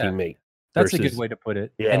from your teammate. That's a good way to put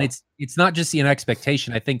it. Yeah. And it's not just an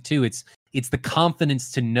expectation. I think too, it's the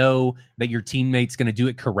confidence to know that your teammate's going to do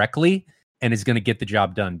it correctly and is going to get the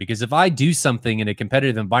job done. Because if I do something in a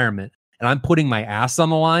competitive environment and I'm putting my ass on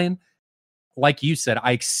the line, like you said,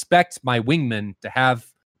 I expect my wingman to have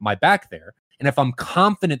my back there. And if I'm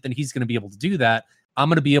confident that he's going to be able to do that, I'm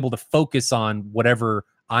going to be able to focus on whatever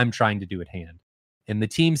I'm trying to do at hand. And the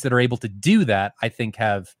teams that are able to do that, I think,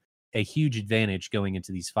 have a huge advantage going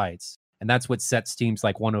into these fights. And that's what sets teams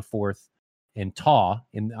like 104th and TAW,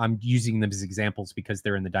 and I'm using them as examples because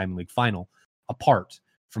they're in the Diamond League final, apart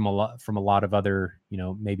from a lot of other,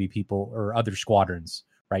 maybe people or other squadrons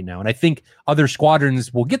right now. And I think other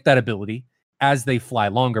squadrons will get that ability as they fly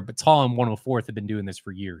longer, but TAW and 104th have been doing this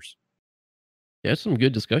for years. Yeah, some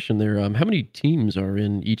good discussion there. How many teams are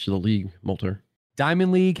in each of the league, Moltar?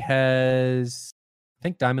 Diamond League had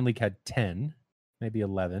 10, maybe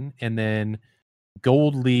 11. And then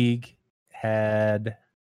Gold League had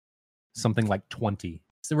something like 20.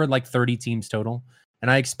 So there were like 30 teams total. And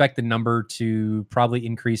I expect the number to probably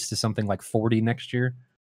increase to something like 40 next year.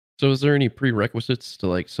 So is there any prerequisites to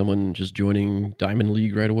like someone just joining Diamond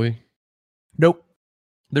League right away? Nope.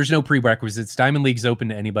 There's no prerequisites. Diamond League's open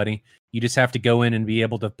to anybody. You just have to go in and be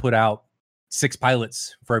able to put out 6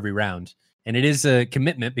 pilots for every round. And it is a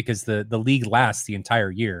commitment because the league lasts the entire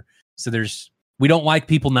year. So we don't like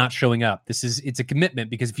people not showing up. It's a commitment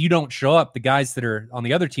because if you don't show up, the guys that are on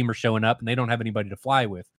the other team are showing up and they don't have anybody to fly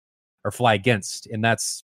with or fly against. And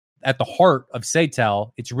that's at the heart of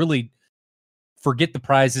SATAL. It's really forget the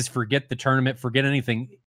prizes, forget the tournament, forget anything.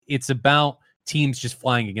 It's about teams just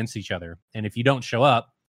flying against each other. And if you don't show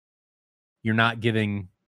up, you're not giving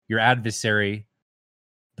your adversary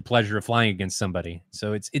the pleasure of flying against somebody.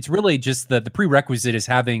 So it's really just the prerequisite is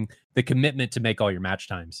having the commitment to make all your match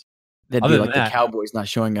times. That'd be like the Cowboys not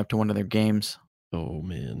showing up to one of their games. Oh,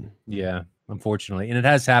 man. Yeah, unfortunately. And it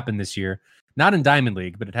has happened this year. Not in Diamond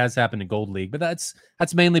League, but it has happened in Gold League. But that's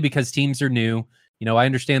mainly because teams are new. I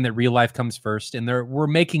understand that real life comes first, and we're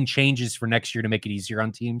making changes for next year to make it easier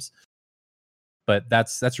on teams. But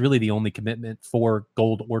that's really the only commitment for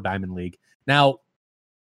Gold or Diamond League. Now,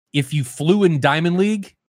 if you flew in Diamond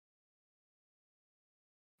League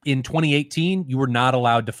in 2018, you were not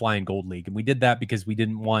allowed to fly in Gold League. And we did that because we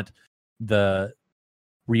didn't want the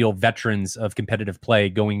real veterans of competitive play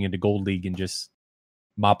going into Gold League and just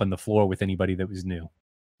mopping the floor with anybody that was new.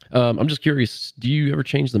 I'm just curious, do you ever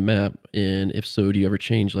change the map? And if so, do you ever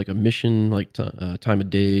change like a mission, like time of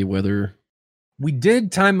day, weather? We didn't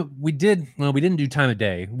do time of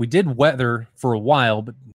day. We did weather for a while,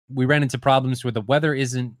 but we ran into problems where the weather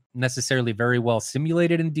isn't necessarily very well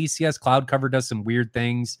simulated in DCS. Cloud cover does some weird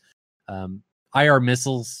things. IR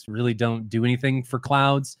missiles really don't do anything for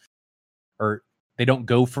clouds, or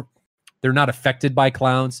they're not affected by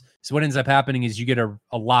clouds. So what ends up happening is you get a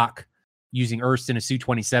lock using Erst in a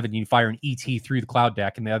Su-27, you fire an ET through the cloud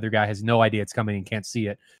deck, and the other guy has no idea it's coming and can't see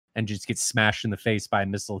it, and just gets smashed in the face by a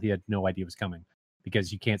missile he had no idea was coming,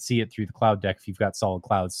 because you can't see it through the cloud deck if you've got solid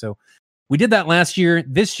clouds. So we did that last year.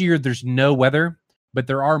 This year, there's no weather, but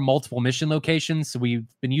there are multiple mission locations. So we've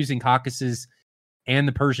been using Caucasus and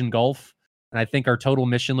the Persian Gulf, and I think our total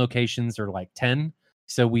mission locations are like 10.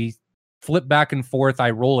 So we flip back and forth.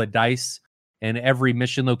 I roll a dice, and every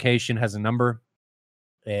mission location has a number.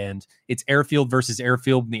 And it's airfield versus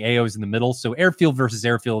airfield, and the AO is in the middle. So airfield versus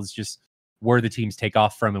airfield is just where the teams take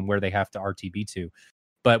off from and where they have to RTB to.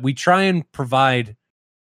 But we try and provide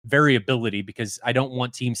variability because I don't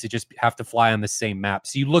want teams to just have to fly on the same map.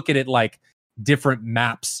 So you look at it like different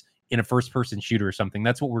maps in a first-person shooter or something.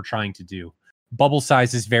 That's what we're trying to do. Bubble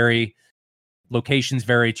sizes vary, locations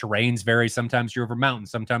vary, terrains vary. Sometimes you're over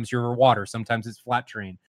mountains, sometimes you're over water, sometimes it's flat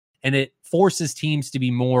terrain. And it forces teams to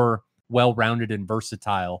be more well-rounded and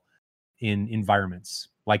versatile in environments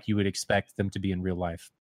like you would expect them to be in real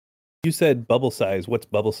life. You said bubble size. What's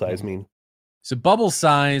bubble size mean? So bubble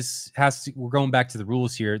size we're going back to the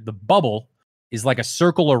rules here. The bubble is like a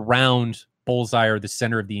circle around bullseye or the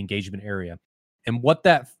center of the engagement area. And what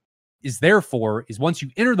that is there for is once you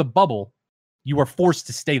enter the bubble, you are forced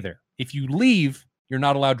to stay there. If you leave, you're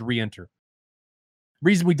not allowed to re-enter.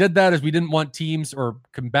 Reason we did that is we didn't want teams or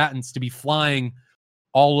combatants to be flying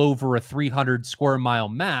all over a 300 square mile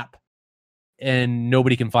map and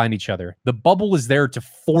nobody can find each other. The bubble is there to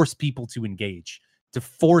force people to engage, to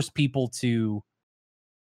force people to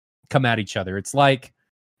come at each other. It's like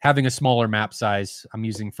having a smaller map size. I'm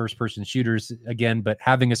using first-person shooters again, but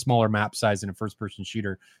having a smaller map size in a first-person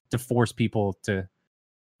shooter to force people to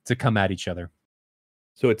come at each other.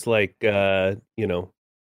 So it's like, Battle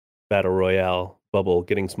Royale bubble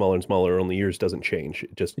getting smaller and smaller. Only yours doesn't change.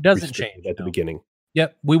 It doesn't change at the beginning.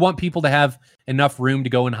 Yep. We want people to have enough room to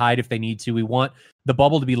go and hide if they need to. We want the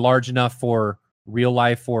bubble to be large enough for real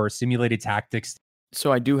life or simulated tactics.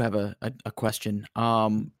 So I do have a question.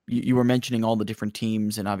 You were mentioning all the different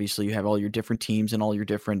teams, and obviously you have all your different teams and all your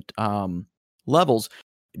different levels.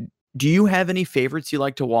 Do you have any favorites you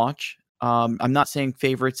like to watch? I'm not saying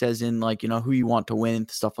favorites as in like, who you want to win,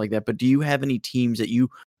 stuff like that, but do you have any teams that you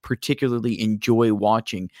particularly enjoy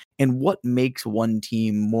watching, and what makes one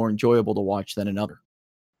team more enjoyable to watch than another?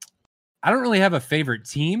 I don't really have a favorite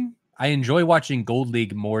team. I enjoy watching Gold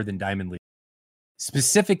League more than Diamond League,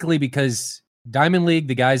 specifically because Diamond League,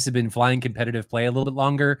 the guys have been flying competitive play a little bit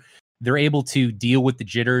longer. They're able to deal with the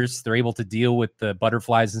jitters. They're able to deal with the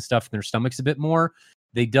butterflies and stuff in their stomachs a bit more.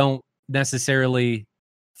 They don't necessarily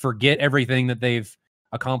forget everything that they've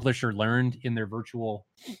accomplished or learned in their virtual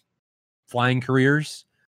flying careers.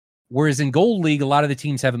 Whereas in Gold League, a lot of the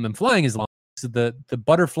teams haven't been flying as long. So the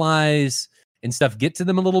butterflies and stuff get to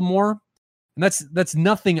them a little more. And that's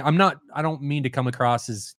nothing. I don't mean to come across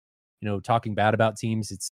as, talking bad about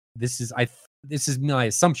teams. This is my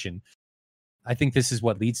assumption. I think this is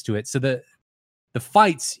what leads to it. So the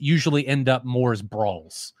fights usually end up more as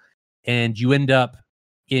brawls, and you end up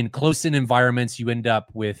in close-in environments. You end up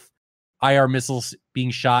with IR missiles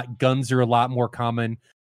being shot. Guns are a lot more common.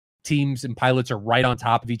 Teams and pilots are right on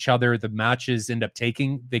top of each other. The matches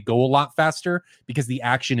they go a lot faster because the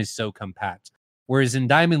action is so compact. Whereas in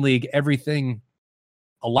Diamond League, a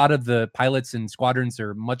lot of the pilots and squadrons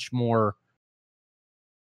are much more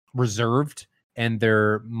reserved and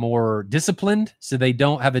they're more disciplined, so they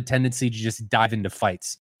don't have a tendency to just dive into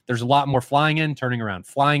fights. There's a lot more flying in, turning around,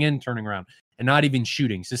 and not even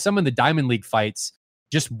shooting. So some of the Diamond League fights,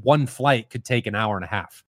 just one flight could take an hour and a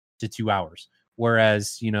half to 2 hours.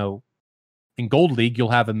 Whereas, in Gold League, you'll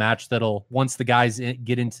have a match that'll, once the guys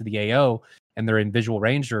get into the AO and they're in visual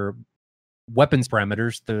range or weapons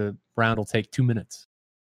parameters, the round will take 2 minutes.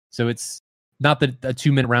 So it's not that a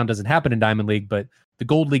 2-minute round doesn't happen in Diamond League, but the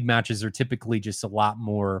Gold League matches are typically just a lot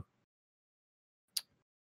more,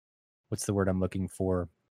 what's the word I'm looking for?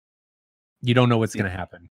 You don't know what's going to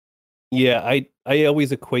happen. Yeah, I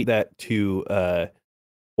always equate that to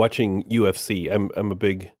watching UFC. I'm a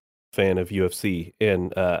big fan of UFC,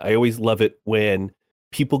 and I always love it when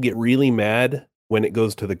people get really mad when it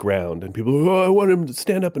goes to the ground, and people, I want him to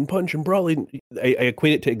stand up and punch and brawl. I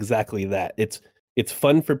equate it to exactly that. It's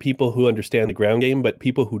fun for people who understand the ground game, but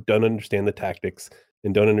people who don't understand the tactics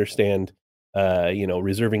and don't understand,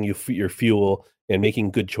 reserving your fuel and making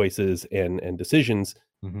good choices and decisions.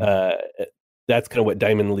 Mm-hmm. That's kind of what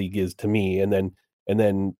Diamond League is to me. And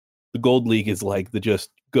then the Gold League is like the just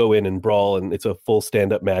go in and brawl, and it's a full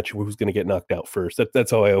stand-up match. Who's going to get knocked out first?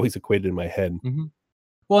 That's how I always equated in my head. Mm-hmm.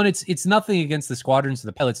 Well, and it's nothing against the squadrons and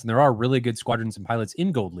the pilots, and there are really good squadrons and pilots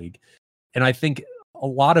in Gold League. And I think a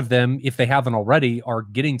lot of them, if they haven't already, are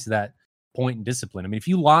getting to that point in discipline. I mean, if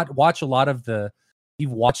you watch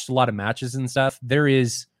you've watched a lot of matches and stuff,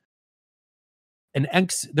 there's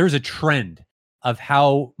a trend of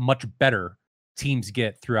how much better teams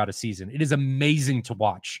get throughout a season. It is amazing to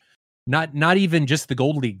watch. Not even just the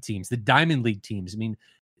Gold League teams, the Diamond League teams. I mean,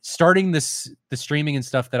 starting the streaming and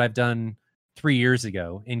stuff that I've done 3 years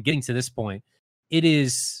ago and getting to this point, it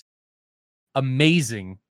is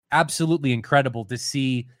amazing, absolutely incredible to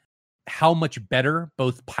see how much better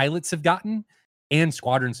both pilots have gotten and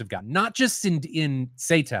squadrons have gotten. Not just in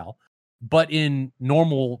SATAL, but in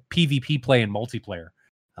normal PvP play and multiplayer.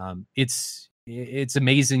 It's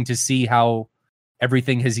amazing to see how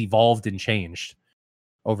everything has evolved and changed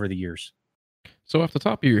over the years. So off the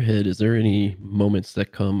top of your head, is there any moments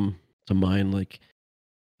that come to mind, like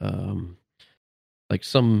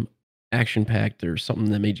some action packed or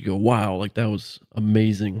something that made you go, wow, like that was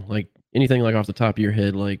amazing? Like anything like off the top of your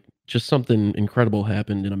head, like just something incredible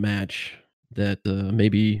happened in a match that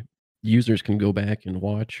maybe users can go back and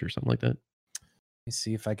watch or something like that? Let me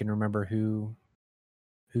see if I can remember who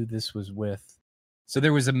this was with. So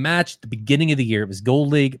there was a match at the beginning of the year. It was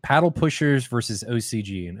Gold League Paddle Pushers versus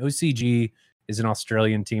OCG. And OCG is an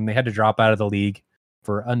Australian team. They had to drop out of the league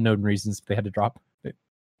for unknown reasons. They had to drop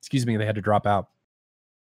out.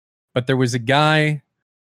 But there was a guy,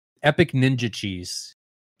 Epic Ninja Cheese,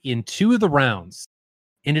 in 2 of the rounds,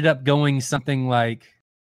 ended up going something like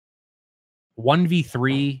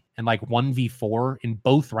 1v3 and like 1v4 in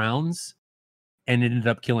both rounds, and ended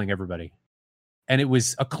up killing everybody. And it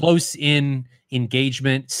was a close-in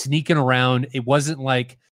engagement, sneaking around. It wasn't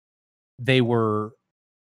like they were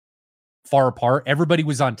far apart. Everybody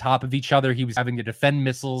was on top of each other. He was having to defend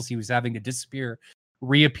missiles. He was having to disappear,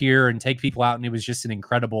 reappear, and take people out. And it was just an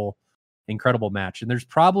incredible, incredible match. And there's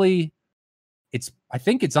probably, I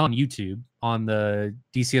think it's on YouTube, on the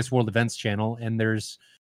DCS World Events channel. And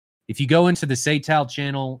if you go into the SATAL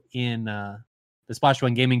channel in the Splash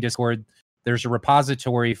One Gaming Discord, there's a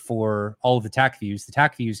repository for all of the TAC views. The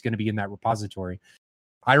TAC view is going to be in that repository.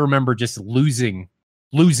 I remember just losing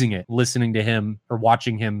it, listening to him or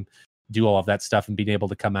watching him do all of that stuff and being able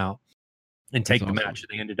to come out. and take That's the awesome. match.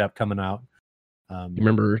 They ended up coming out. You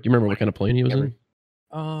remember what kind of plane he was in?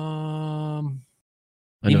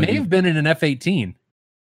 He may have been in an F-18.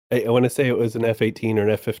 I want to say it was an F-18 or an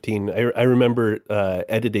F-15. I remember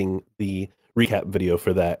editing the recap video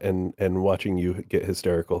for that and watching you get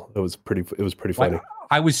hysterical. It was pretty funny.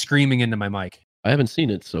 I was screaming into my mic. I haven't seen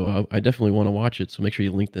it, so I definitely want to watch it. So make sure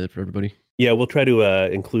you link that for everybody. Yeah, we'll try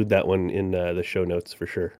to include that one in the show notes for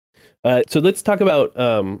sure. So let's talk about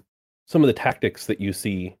some of the tactics that you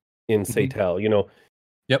see in Seital. You know,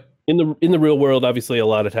 Yep. In the real world, obviously, a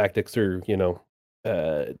lot of tactics are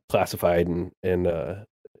classified and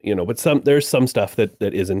but there's some stuff that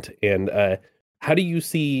isn't. And how do you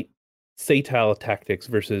see Seital tactics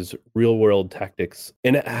versus real world tactics,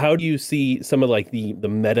 and how do you see some of like the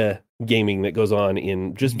meta gaming that goes on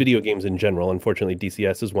in just video games in general? Unfortunately,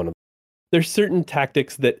 DCS is one of them. There's certain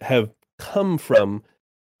tactics that have come from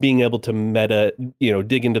being able to meta,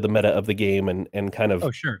 dig into the meta of the game and kind of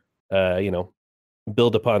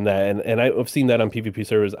build upon that. And I've seen that on PvP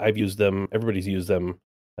servers. I've used them. Everybody's used them.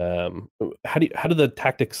 How do the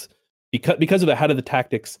tactics, because of that, how do the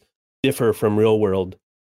tactics differ from real world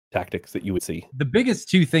tactics that you would see? The biggest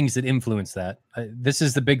two things that influence that, this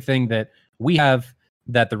is the big thing that we have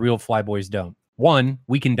that the real Flyboys don't. One,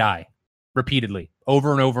 we can die repeatedly,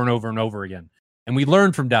 over and over and over and over again. And we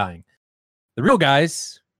learn from dying. The real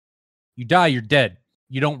guys, you die, you're dead.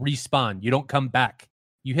 You don't respawn. You don't come back.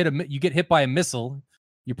 You get hit by a missile,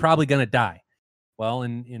 you're probably going to die. Well,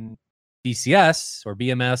 in DCS or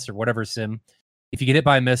BMS or whatever sim, if you get hit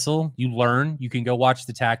by a missile, you learn. You can go watch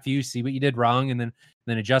the tac view, see what you did wrong, and then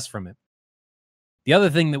adjust from it. The other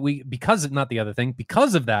thing that because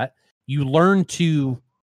of that, you learn to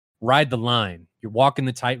ride the line. You're walking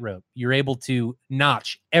the tightrope. You're able to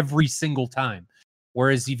notch every single time.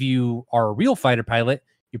 Whereas if you are a real fighter pilot,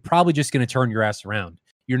 you're probably just going to turn your ass around.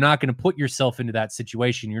 You're not going to put yourself into that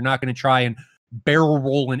situation. You're not going to try and barrel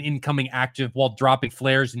roll an incoming active while dropping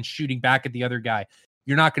flares and shooting back at the other guy.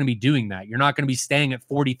 You're not going to be doing that. You're not going to be staying at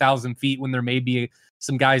 40,000 feet when there may be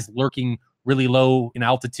some guys lurking really low in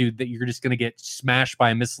altitude that you're just going to get smashed by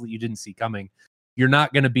a missile that you didn't see coming. You're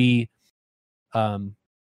not going to be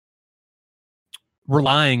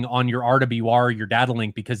relying on your RWR, your data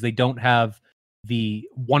link, because they don't have the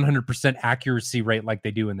 100% accuracy rate like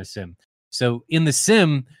they do in the sim. So in the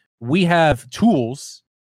sim, we have tools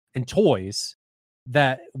and toys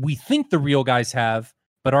that we think the real guys have,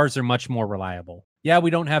 but ours are much more reliable. Yeah, we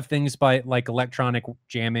don't have things like electronic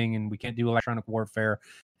jamming, and we can't do electronic warfare,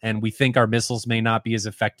 and we think our missiles may not be as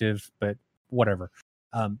effective, but whatever.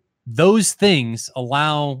 Those things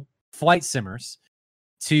allow flight simmers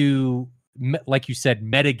to, like you said,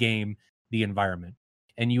 metagame the environment.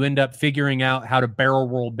 And you end up figuring out how to barrel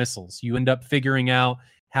roll missiles. You end up figuring out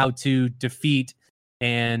how to defeat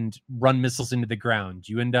and run missiles into the ground.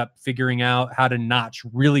 You end up figuring out how to notch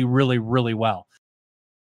really, really, really well.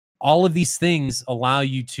 All of these things allow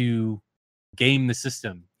you to game the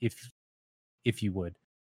system, if you would.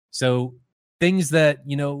 So things that,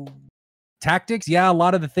 tactics, yeah, a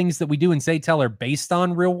lot of the things that we do in Seital are based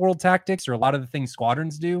on real world tactics, or a lot of the things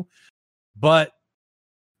squadrons do, but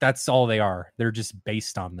that's all they are. They're just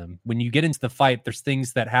based on them. When you get into the fight, there's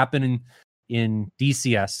things that happen in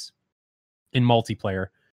DCS, in multiplayer,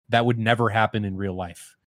 that would never happen in real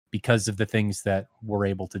life because of the things that we're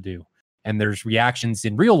able to do. And there's reactions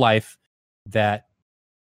in real life that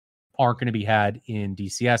aren't going to be had in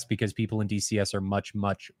DCS because people in DCS are much,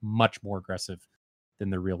 much, much more aggressive than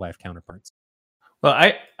their real life counterparts. Well,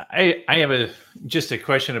 I have just a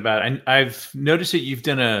question about it. I've noticed that you've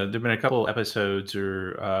done there've been a couple episodes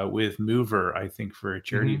with Mover, I think, for a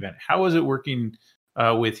charity event. How was it working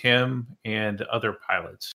with him and other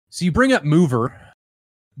pilots? So you bring up Mover.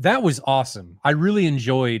 That was awesome. I really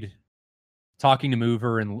enjoyed talking to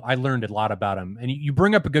Mover, and I learned a lot about him. And you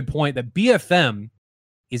bring up a good point that BFM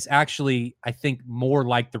is actually, I think, more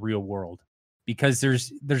like the real world, because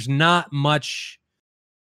there's not much.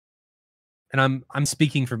 And I'm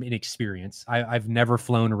speaking from inexperience. I've never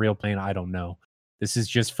flown a real plane. I don't know. This is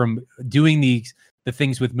just from doing the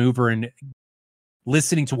things with Mover and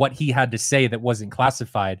listening to what he had to say that wasn't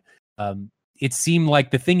classified. It seemed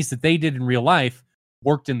like the things that they did in real life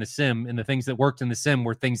worked in the sim, and the things that worked in the sim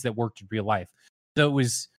were things that worked in real life. So it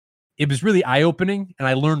was really eye-opening, and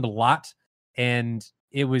I learned a lot, and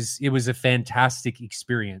it was a fantastic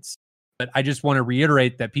experience. But I just want to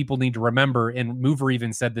reiterate that people need to remember, and Mover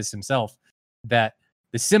even said this himself, that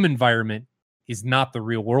the sim environment is not the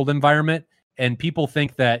real world environment. And people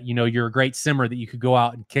think that, you're a great simmer, that you could go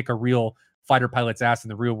out and kick a real fighter pilot's ass in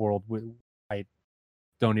the real world. I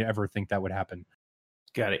don't ever think that would happen.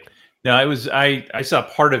 Got it. No, I saw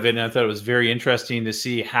part of it and I thought it was very interesting to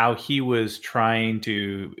see how he was trying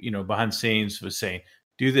to, behind the scenes was saying,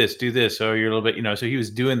 do this. So you're a little bit, so he was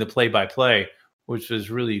doing the play by play, which was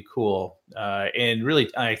really cool. And really,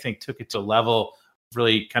 I think took it to a level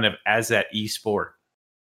really kind of as that esport.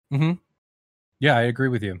 Mm-hmm. Yeah, I agree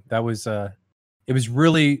with you. That was, it was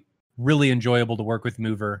really, really enjoyable to work with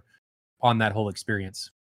Mover on that whole experience.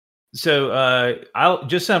 So I'll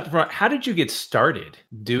just how did you get started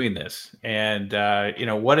doing this? And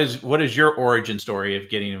what is your origin story of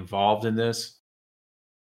getting involved in this?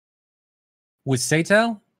 With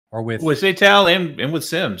Seital or with Seital and with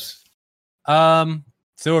Sims?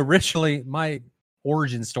 So originally my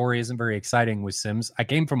origin story isn't very exciting with Sims. I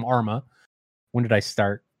came from Arma. When did I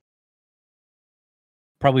start?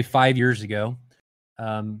 Probably 5 years ago.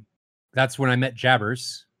 That's when I met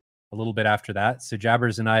Jabbers. A little bit after that. So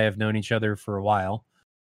Jabbers and I have known each other for a while.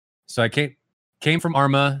 So I came from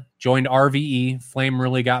Arma, joined RVE. Flame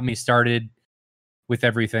really got me started with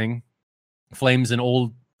everything. Flame's an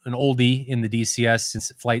oldie in the DCS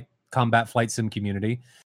since combat flight sim community.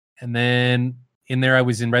 And then in there I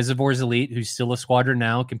was in Reservoirs Elite, who's still a squadron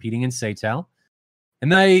now, competing in Seital. And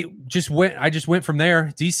then I just went from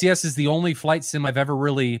there. DCS is the only flight sim I've ever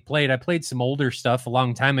really played. I played some older stuff a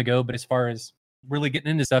long time ago, but as far as really getting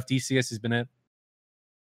into stuff, DCS has been it.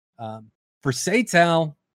 For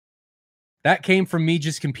Seital, that came from me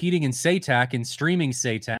just competing in SATAC and streaming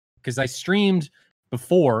SATAC, because I streamed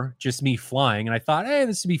before just me flying, and I thought, hey,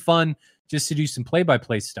 this would be fun just to do some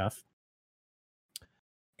play-by-play stuff.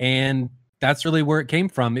 And that's really where it came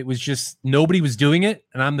from. It was just nobody was doing it,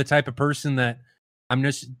 and I'm the type of person that I'm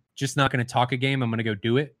just not going to talk a game. I'm going to go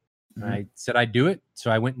do it. Mm-hmm. And I said I'd do it, so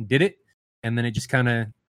I went and did it, and then it just kind of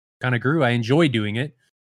grew. I enjoy doing it.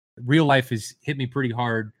 Real life has hit me pretty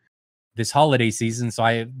hard this holiday season,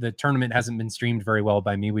 so the tournament hasn't been streamed very well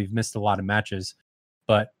by me. We've missed a lot of matches,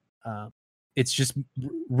 but it's just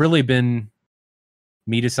really been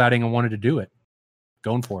me deciding I wanted to do it,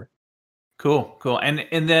 going for it. Cool.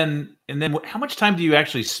 And then how much time do you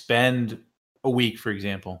actually spend a week, for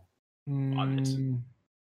example, on this?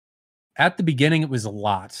 At the beginning, it was a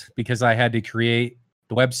lot because I had to create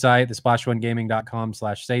the website, the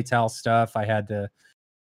splash1gaming.com/Seital stuff. I had to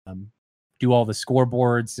do all the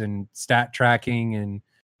scoreboards and stat tracking and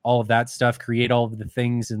all of that stuff, create all of the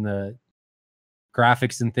things and the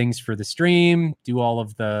graphics and things for the stream, do all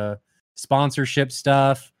of the sponsorship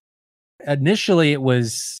stuff. Initially, it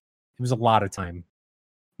was a lot of time.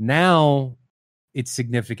 Now it's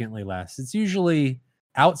significantly less. It's usually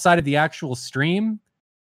outside of the actual stream,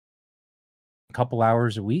 a couple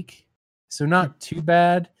hours a week. So not too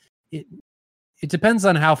bad. It depends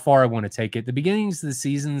on how far I want to take it. The beginnings of the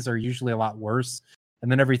seasons are usually a lot worse,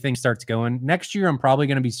 and then everything starts going. Next year, I'm probably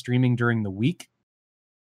going to be streaming during the week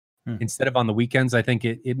instead of on the weekends. I think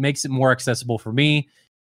it makes it more accessible for me.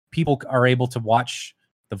 People are able to watch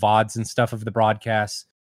the VODs and stuff of the broadcasts.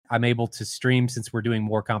 I'm able to stream since we're doing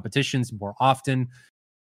more competitions more often.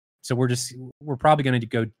 So we're probably going to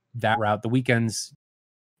go that route. The weekends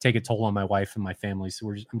take a toll on my wife and my family. So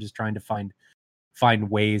I'm just trying to find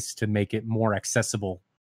ways to make it more accessible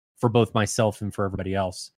for both myself and for everybody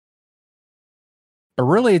else. But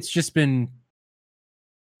really, it's just been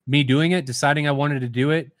me doing it, deciding I wanted to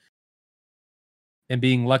do it, and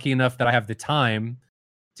being lucky enough that I have the time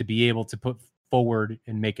to be able to put forward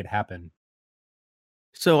and make it happen.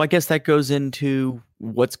 So I guess that goes into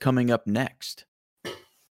what's coming up next.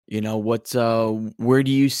 Where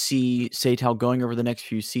do you see Seital going over the next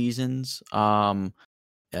few seasons? Do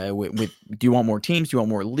you want more teams? Do you want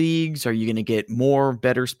more leagues? Are you going to get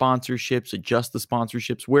better sponsorships? Adjust the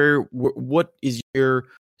sponsorships? What is your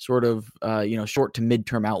sort of short to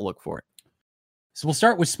midterm outlook for it? So we'll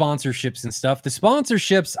start with sponsorships and stuff. The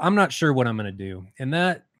sponsorships, I'm not sure what I'm going to do, and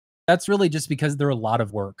that's really just because they're a lot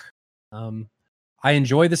of work. I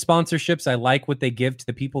enjoy the sponsorships. I like what they give to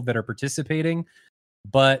the people that are participating.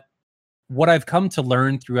 But what I've come to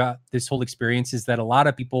learn throughout this whole experience is that a lot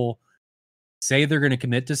of people say they're going to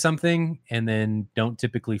commit to something and then don't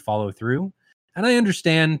typically follow through. And I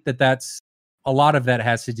understand that a lot of that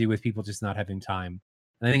has to do with people just not having time.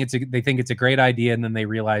 And I think they think it's a great idea, and then they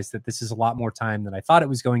realize that this is a lot more time than I thought it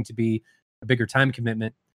was going to be, a bigger time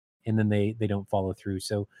commitment, and then they don't follow through.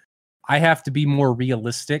 So I have to be more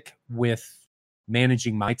realistic with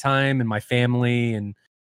managing my time and my family and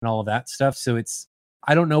all of that stuff. So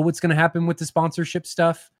I don't know what's going to happen with the sponsorship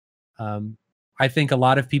stuff. I think a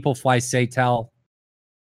lot of people fly Seital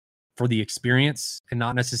for the experience and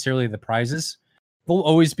not necessarily the prizes. There'll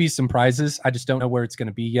always be some prizes. I just don't know where it's going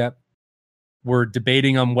to be yet. We're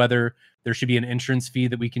debating on whether there should be an entrance fee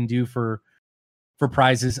that we can do for for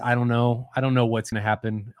prizes. I don't know what's going to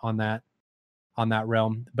happen on that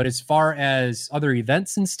realm. But as far as other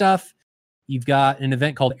events and stuff, you've got an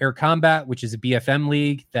event called Air Combat, which is a BFM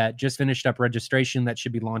league that just finished up registration that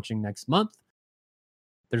should be launching next month.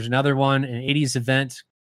 There's another one, an 80s event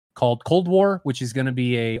called Cold War, which is going to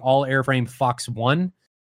be a all airframe Fox 1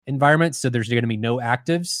 environment. So there's going to be no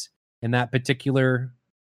actives in that particular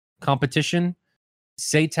competition.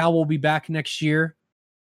 SATAL will be back next year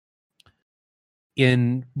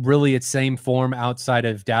in really its same form outside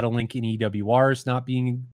of Data Link and EWRs not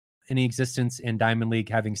being in existence, and Diamond League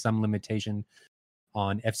having some limitation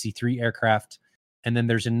on FC3 aircraft. And then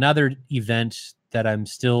there's another event that I'm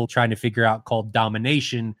still trying to figure out called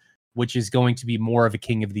Domination, which is going to be more of a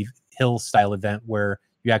King of the Hill style event where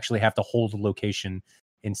you actually have to hold a location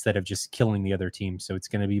instead of just killing the other team. So it's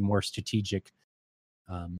going to be more strategic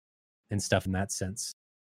and stuff in that sense.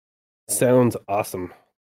 Sounds awesome.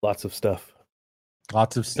 Lots of stuff.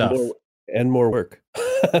 Lots of stuff. And more work.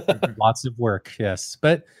 Lots of work, yes.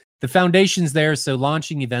 But the foundation's there, so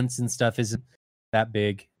launching events and stuff isn't that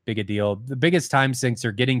big a deal. The biggest time sinks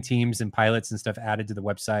are getting teams and pilots and stuff added to the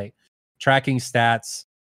website, tracking stats,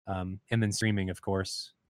 and then streaming, of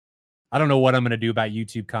course. I don't know what I'm going to do about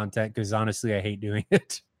YouTube content because honestly, I hate doing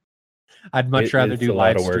it. I'd much rather do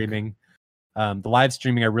live streaming. The live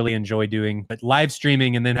streaming I really enjoy doing, but live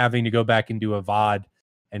streaming and then having to go back and do a VOD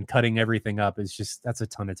and cutting everything up is just, that's a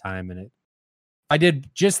ton of time in it. If I did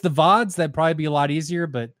just the VODs, that'd probably be a lot easier,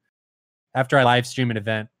 but after I live stream an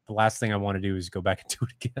event, the last thing I want to do is go back and do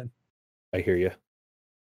it again. I hear you.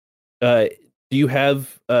 Do you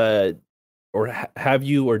have, have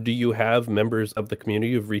you members of the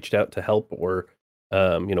community who've reached out to help or,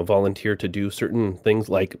 volunteer to do certain things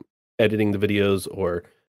like editing the videos or,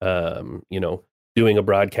 doing a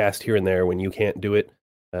broadcast here and there when you can't do it,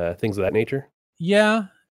 things of that nature? Yeah,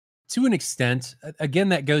 to an extent. Again,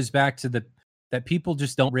 that goes back to that people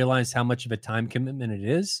just don't realize how much of a time commitment it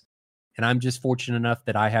is. And I'm just fortunate enough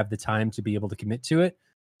that I have the time to be able to commit to it.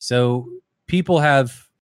 So people have,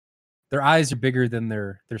 their eyes are bigger than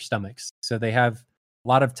their stomachs. So they have a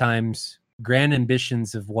lot of times grand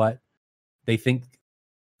ambitions of what they think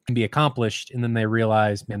can be accomplished. And then they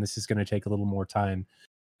realize, man, this is going to take a little more time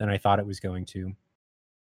than I thought it was going to.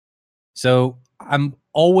 So I'm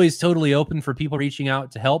always totally open for people reaching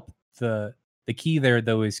out to help. The key there,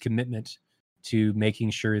 though, is commitment to making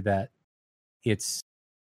sure that it's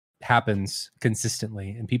happens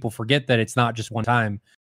consistently. And people forget that it's not just one time.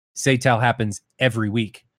 SATAL happens every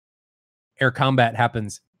week. Air Combat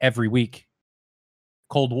happens every week.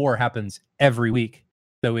 Cold War happens every week.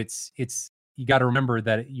 So it's you got to remember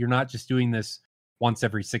that you're not just doing this once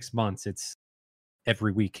every 6 months. It's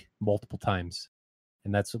every week, multiple times.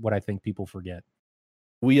 And that's what I think people forget.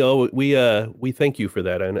 We thank you for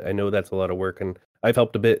that. I know that's a lot of work, and I've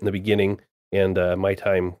helped a bit in the beginning, and my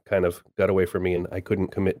time kind of got away from me, and I couldn't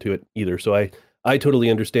commit to it either. So I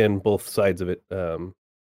totally understand both sides of it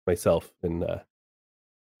myself, and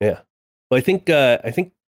yeah. Well, I think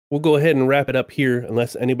we'll go ahead and wrap it up here,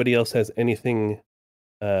 unless anybody else has anything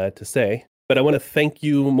to say. But I want to thank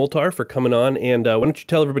you, Moltar, for coming on, and why don't you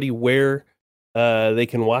tell everybody where they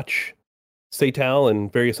can watch SATAL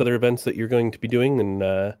and various other events that you're going to be doing, and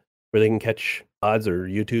where they can catch odds or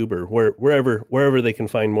YouTube or wherever they can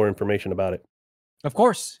find more information about it. Of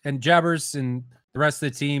course. And Jabbers and the rest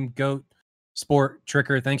of the team, Goat, Sport,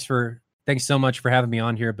 Tricker, thanks so much for having me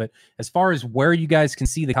on here. But as far as where you guys can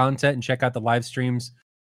see the content and check out the live streams,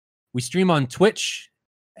 we stream on Twitch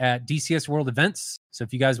at DCS World Events. So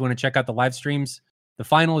if you guys want to check out the live streams, the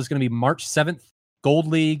final is going to be March 7th. Gold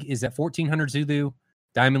League is at 1400 Zulu.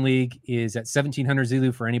 Diamond League is at 1700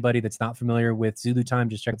 Zulu. For anybody that's not familiar with Zulu time,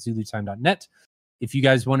 just check out zulutime.net. If you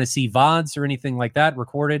guys want to see VODs or anything like that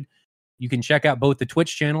recorded, you can check out both the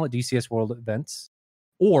Twitch channel at DCS World Events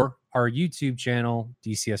or our YouTube channel,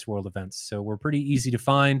 DCS World Events. So we're pretty easy to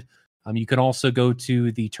find. You can also go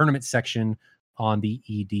to the tournament section on the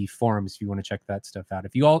ED forums if you want to check that stuff out.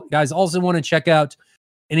 If you guys also want to check out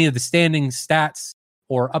any of the standing stats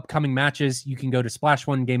or upcoming matches, you can go to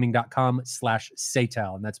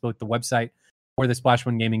splash1gaming.com/SATAL. And that's both the website for the Splash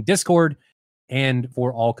One Gaming Discord and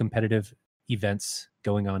for all competitive events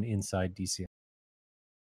going on inside DCS.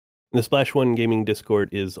 The Splash One Gaming Discord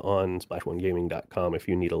is on splash1gaming.com if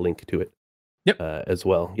you need a link to it. Yep. As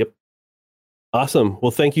well. Yep. Awesome.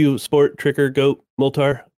 Well, thank you, Sport, Tricker, Goat,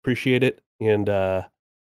 Moltar. Appreciate it. And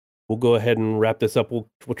we'll go ahead and wrap this up. We'll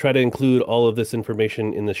try to include all of this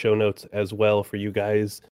information in the show notes as well for you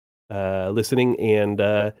guys listening. And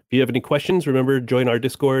if you have any questions, remember, join our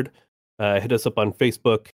Discord. Hit us up on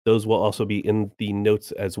Facebook. Those will also be in the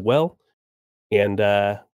notes as well. And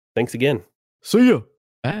thanks again. See ya.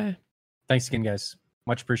 Bye. Thanks again, guys.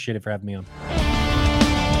 Much appreciated for having me on.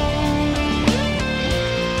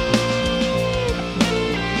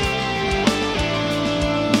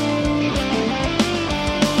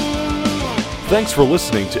 Thanks for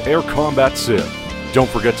listening to Air Combat Sim. Don't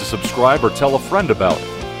forget to subscribe or tell a friend about it.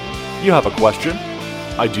 You have a question,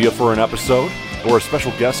 idea for an episode, or a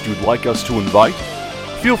special guest you'd like us to invite?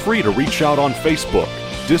 Feel free to reach out on Facebook,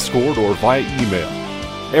 Discord, or via email.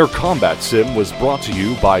 Air Combat Sim was brought to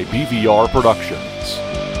you by BVR Productions.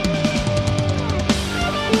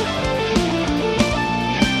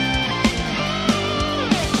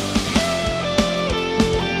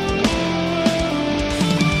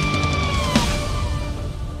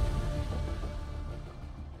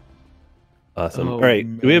 Awesome. Oh, All right.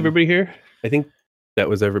 Do we have man. everybody here? I think that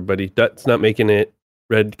was everybody. Dut's not making it.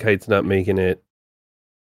 Red Kite's not making it.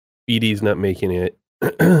 BD's not making it. Is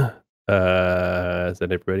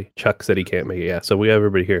that everybody? Chuck said he can't make it. Yeah. So we have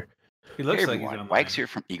everybody here. He looks Hey like he's everyone, on Wags here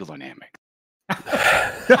from Eagle Dynamic.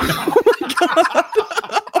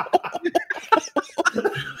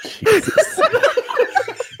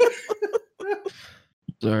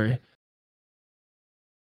 Sorry.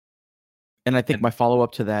 And I think my follow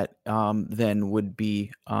up to that then would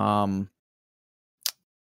be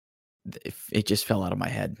if it just fell out of my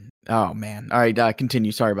head. Oh man. All right,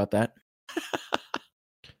 continue. Sorry about that.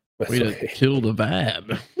 That's Way to okay. kill the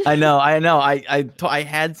vibe. I know. I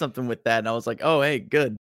had something with that, and I was like, oh hey,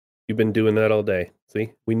 good. You've been doing that all day.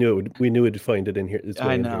 See, we knew it'd find it in here. Its way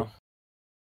I in know. here.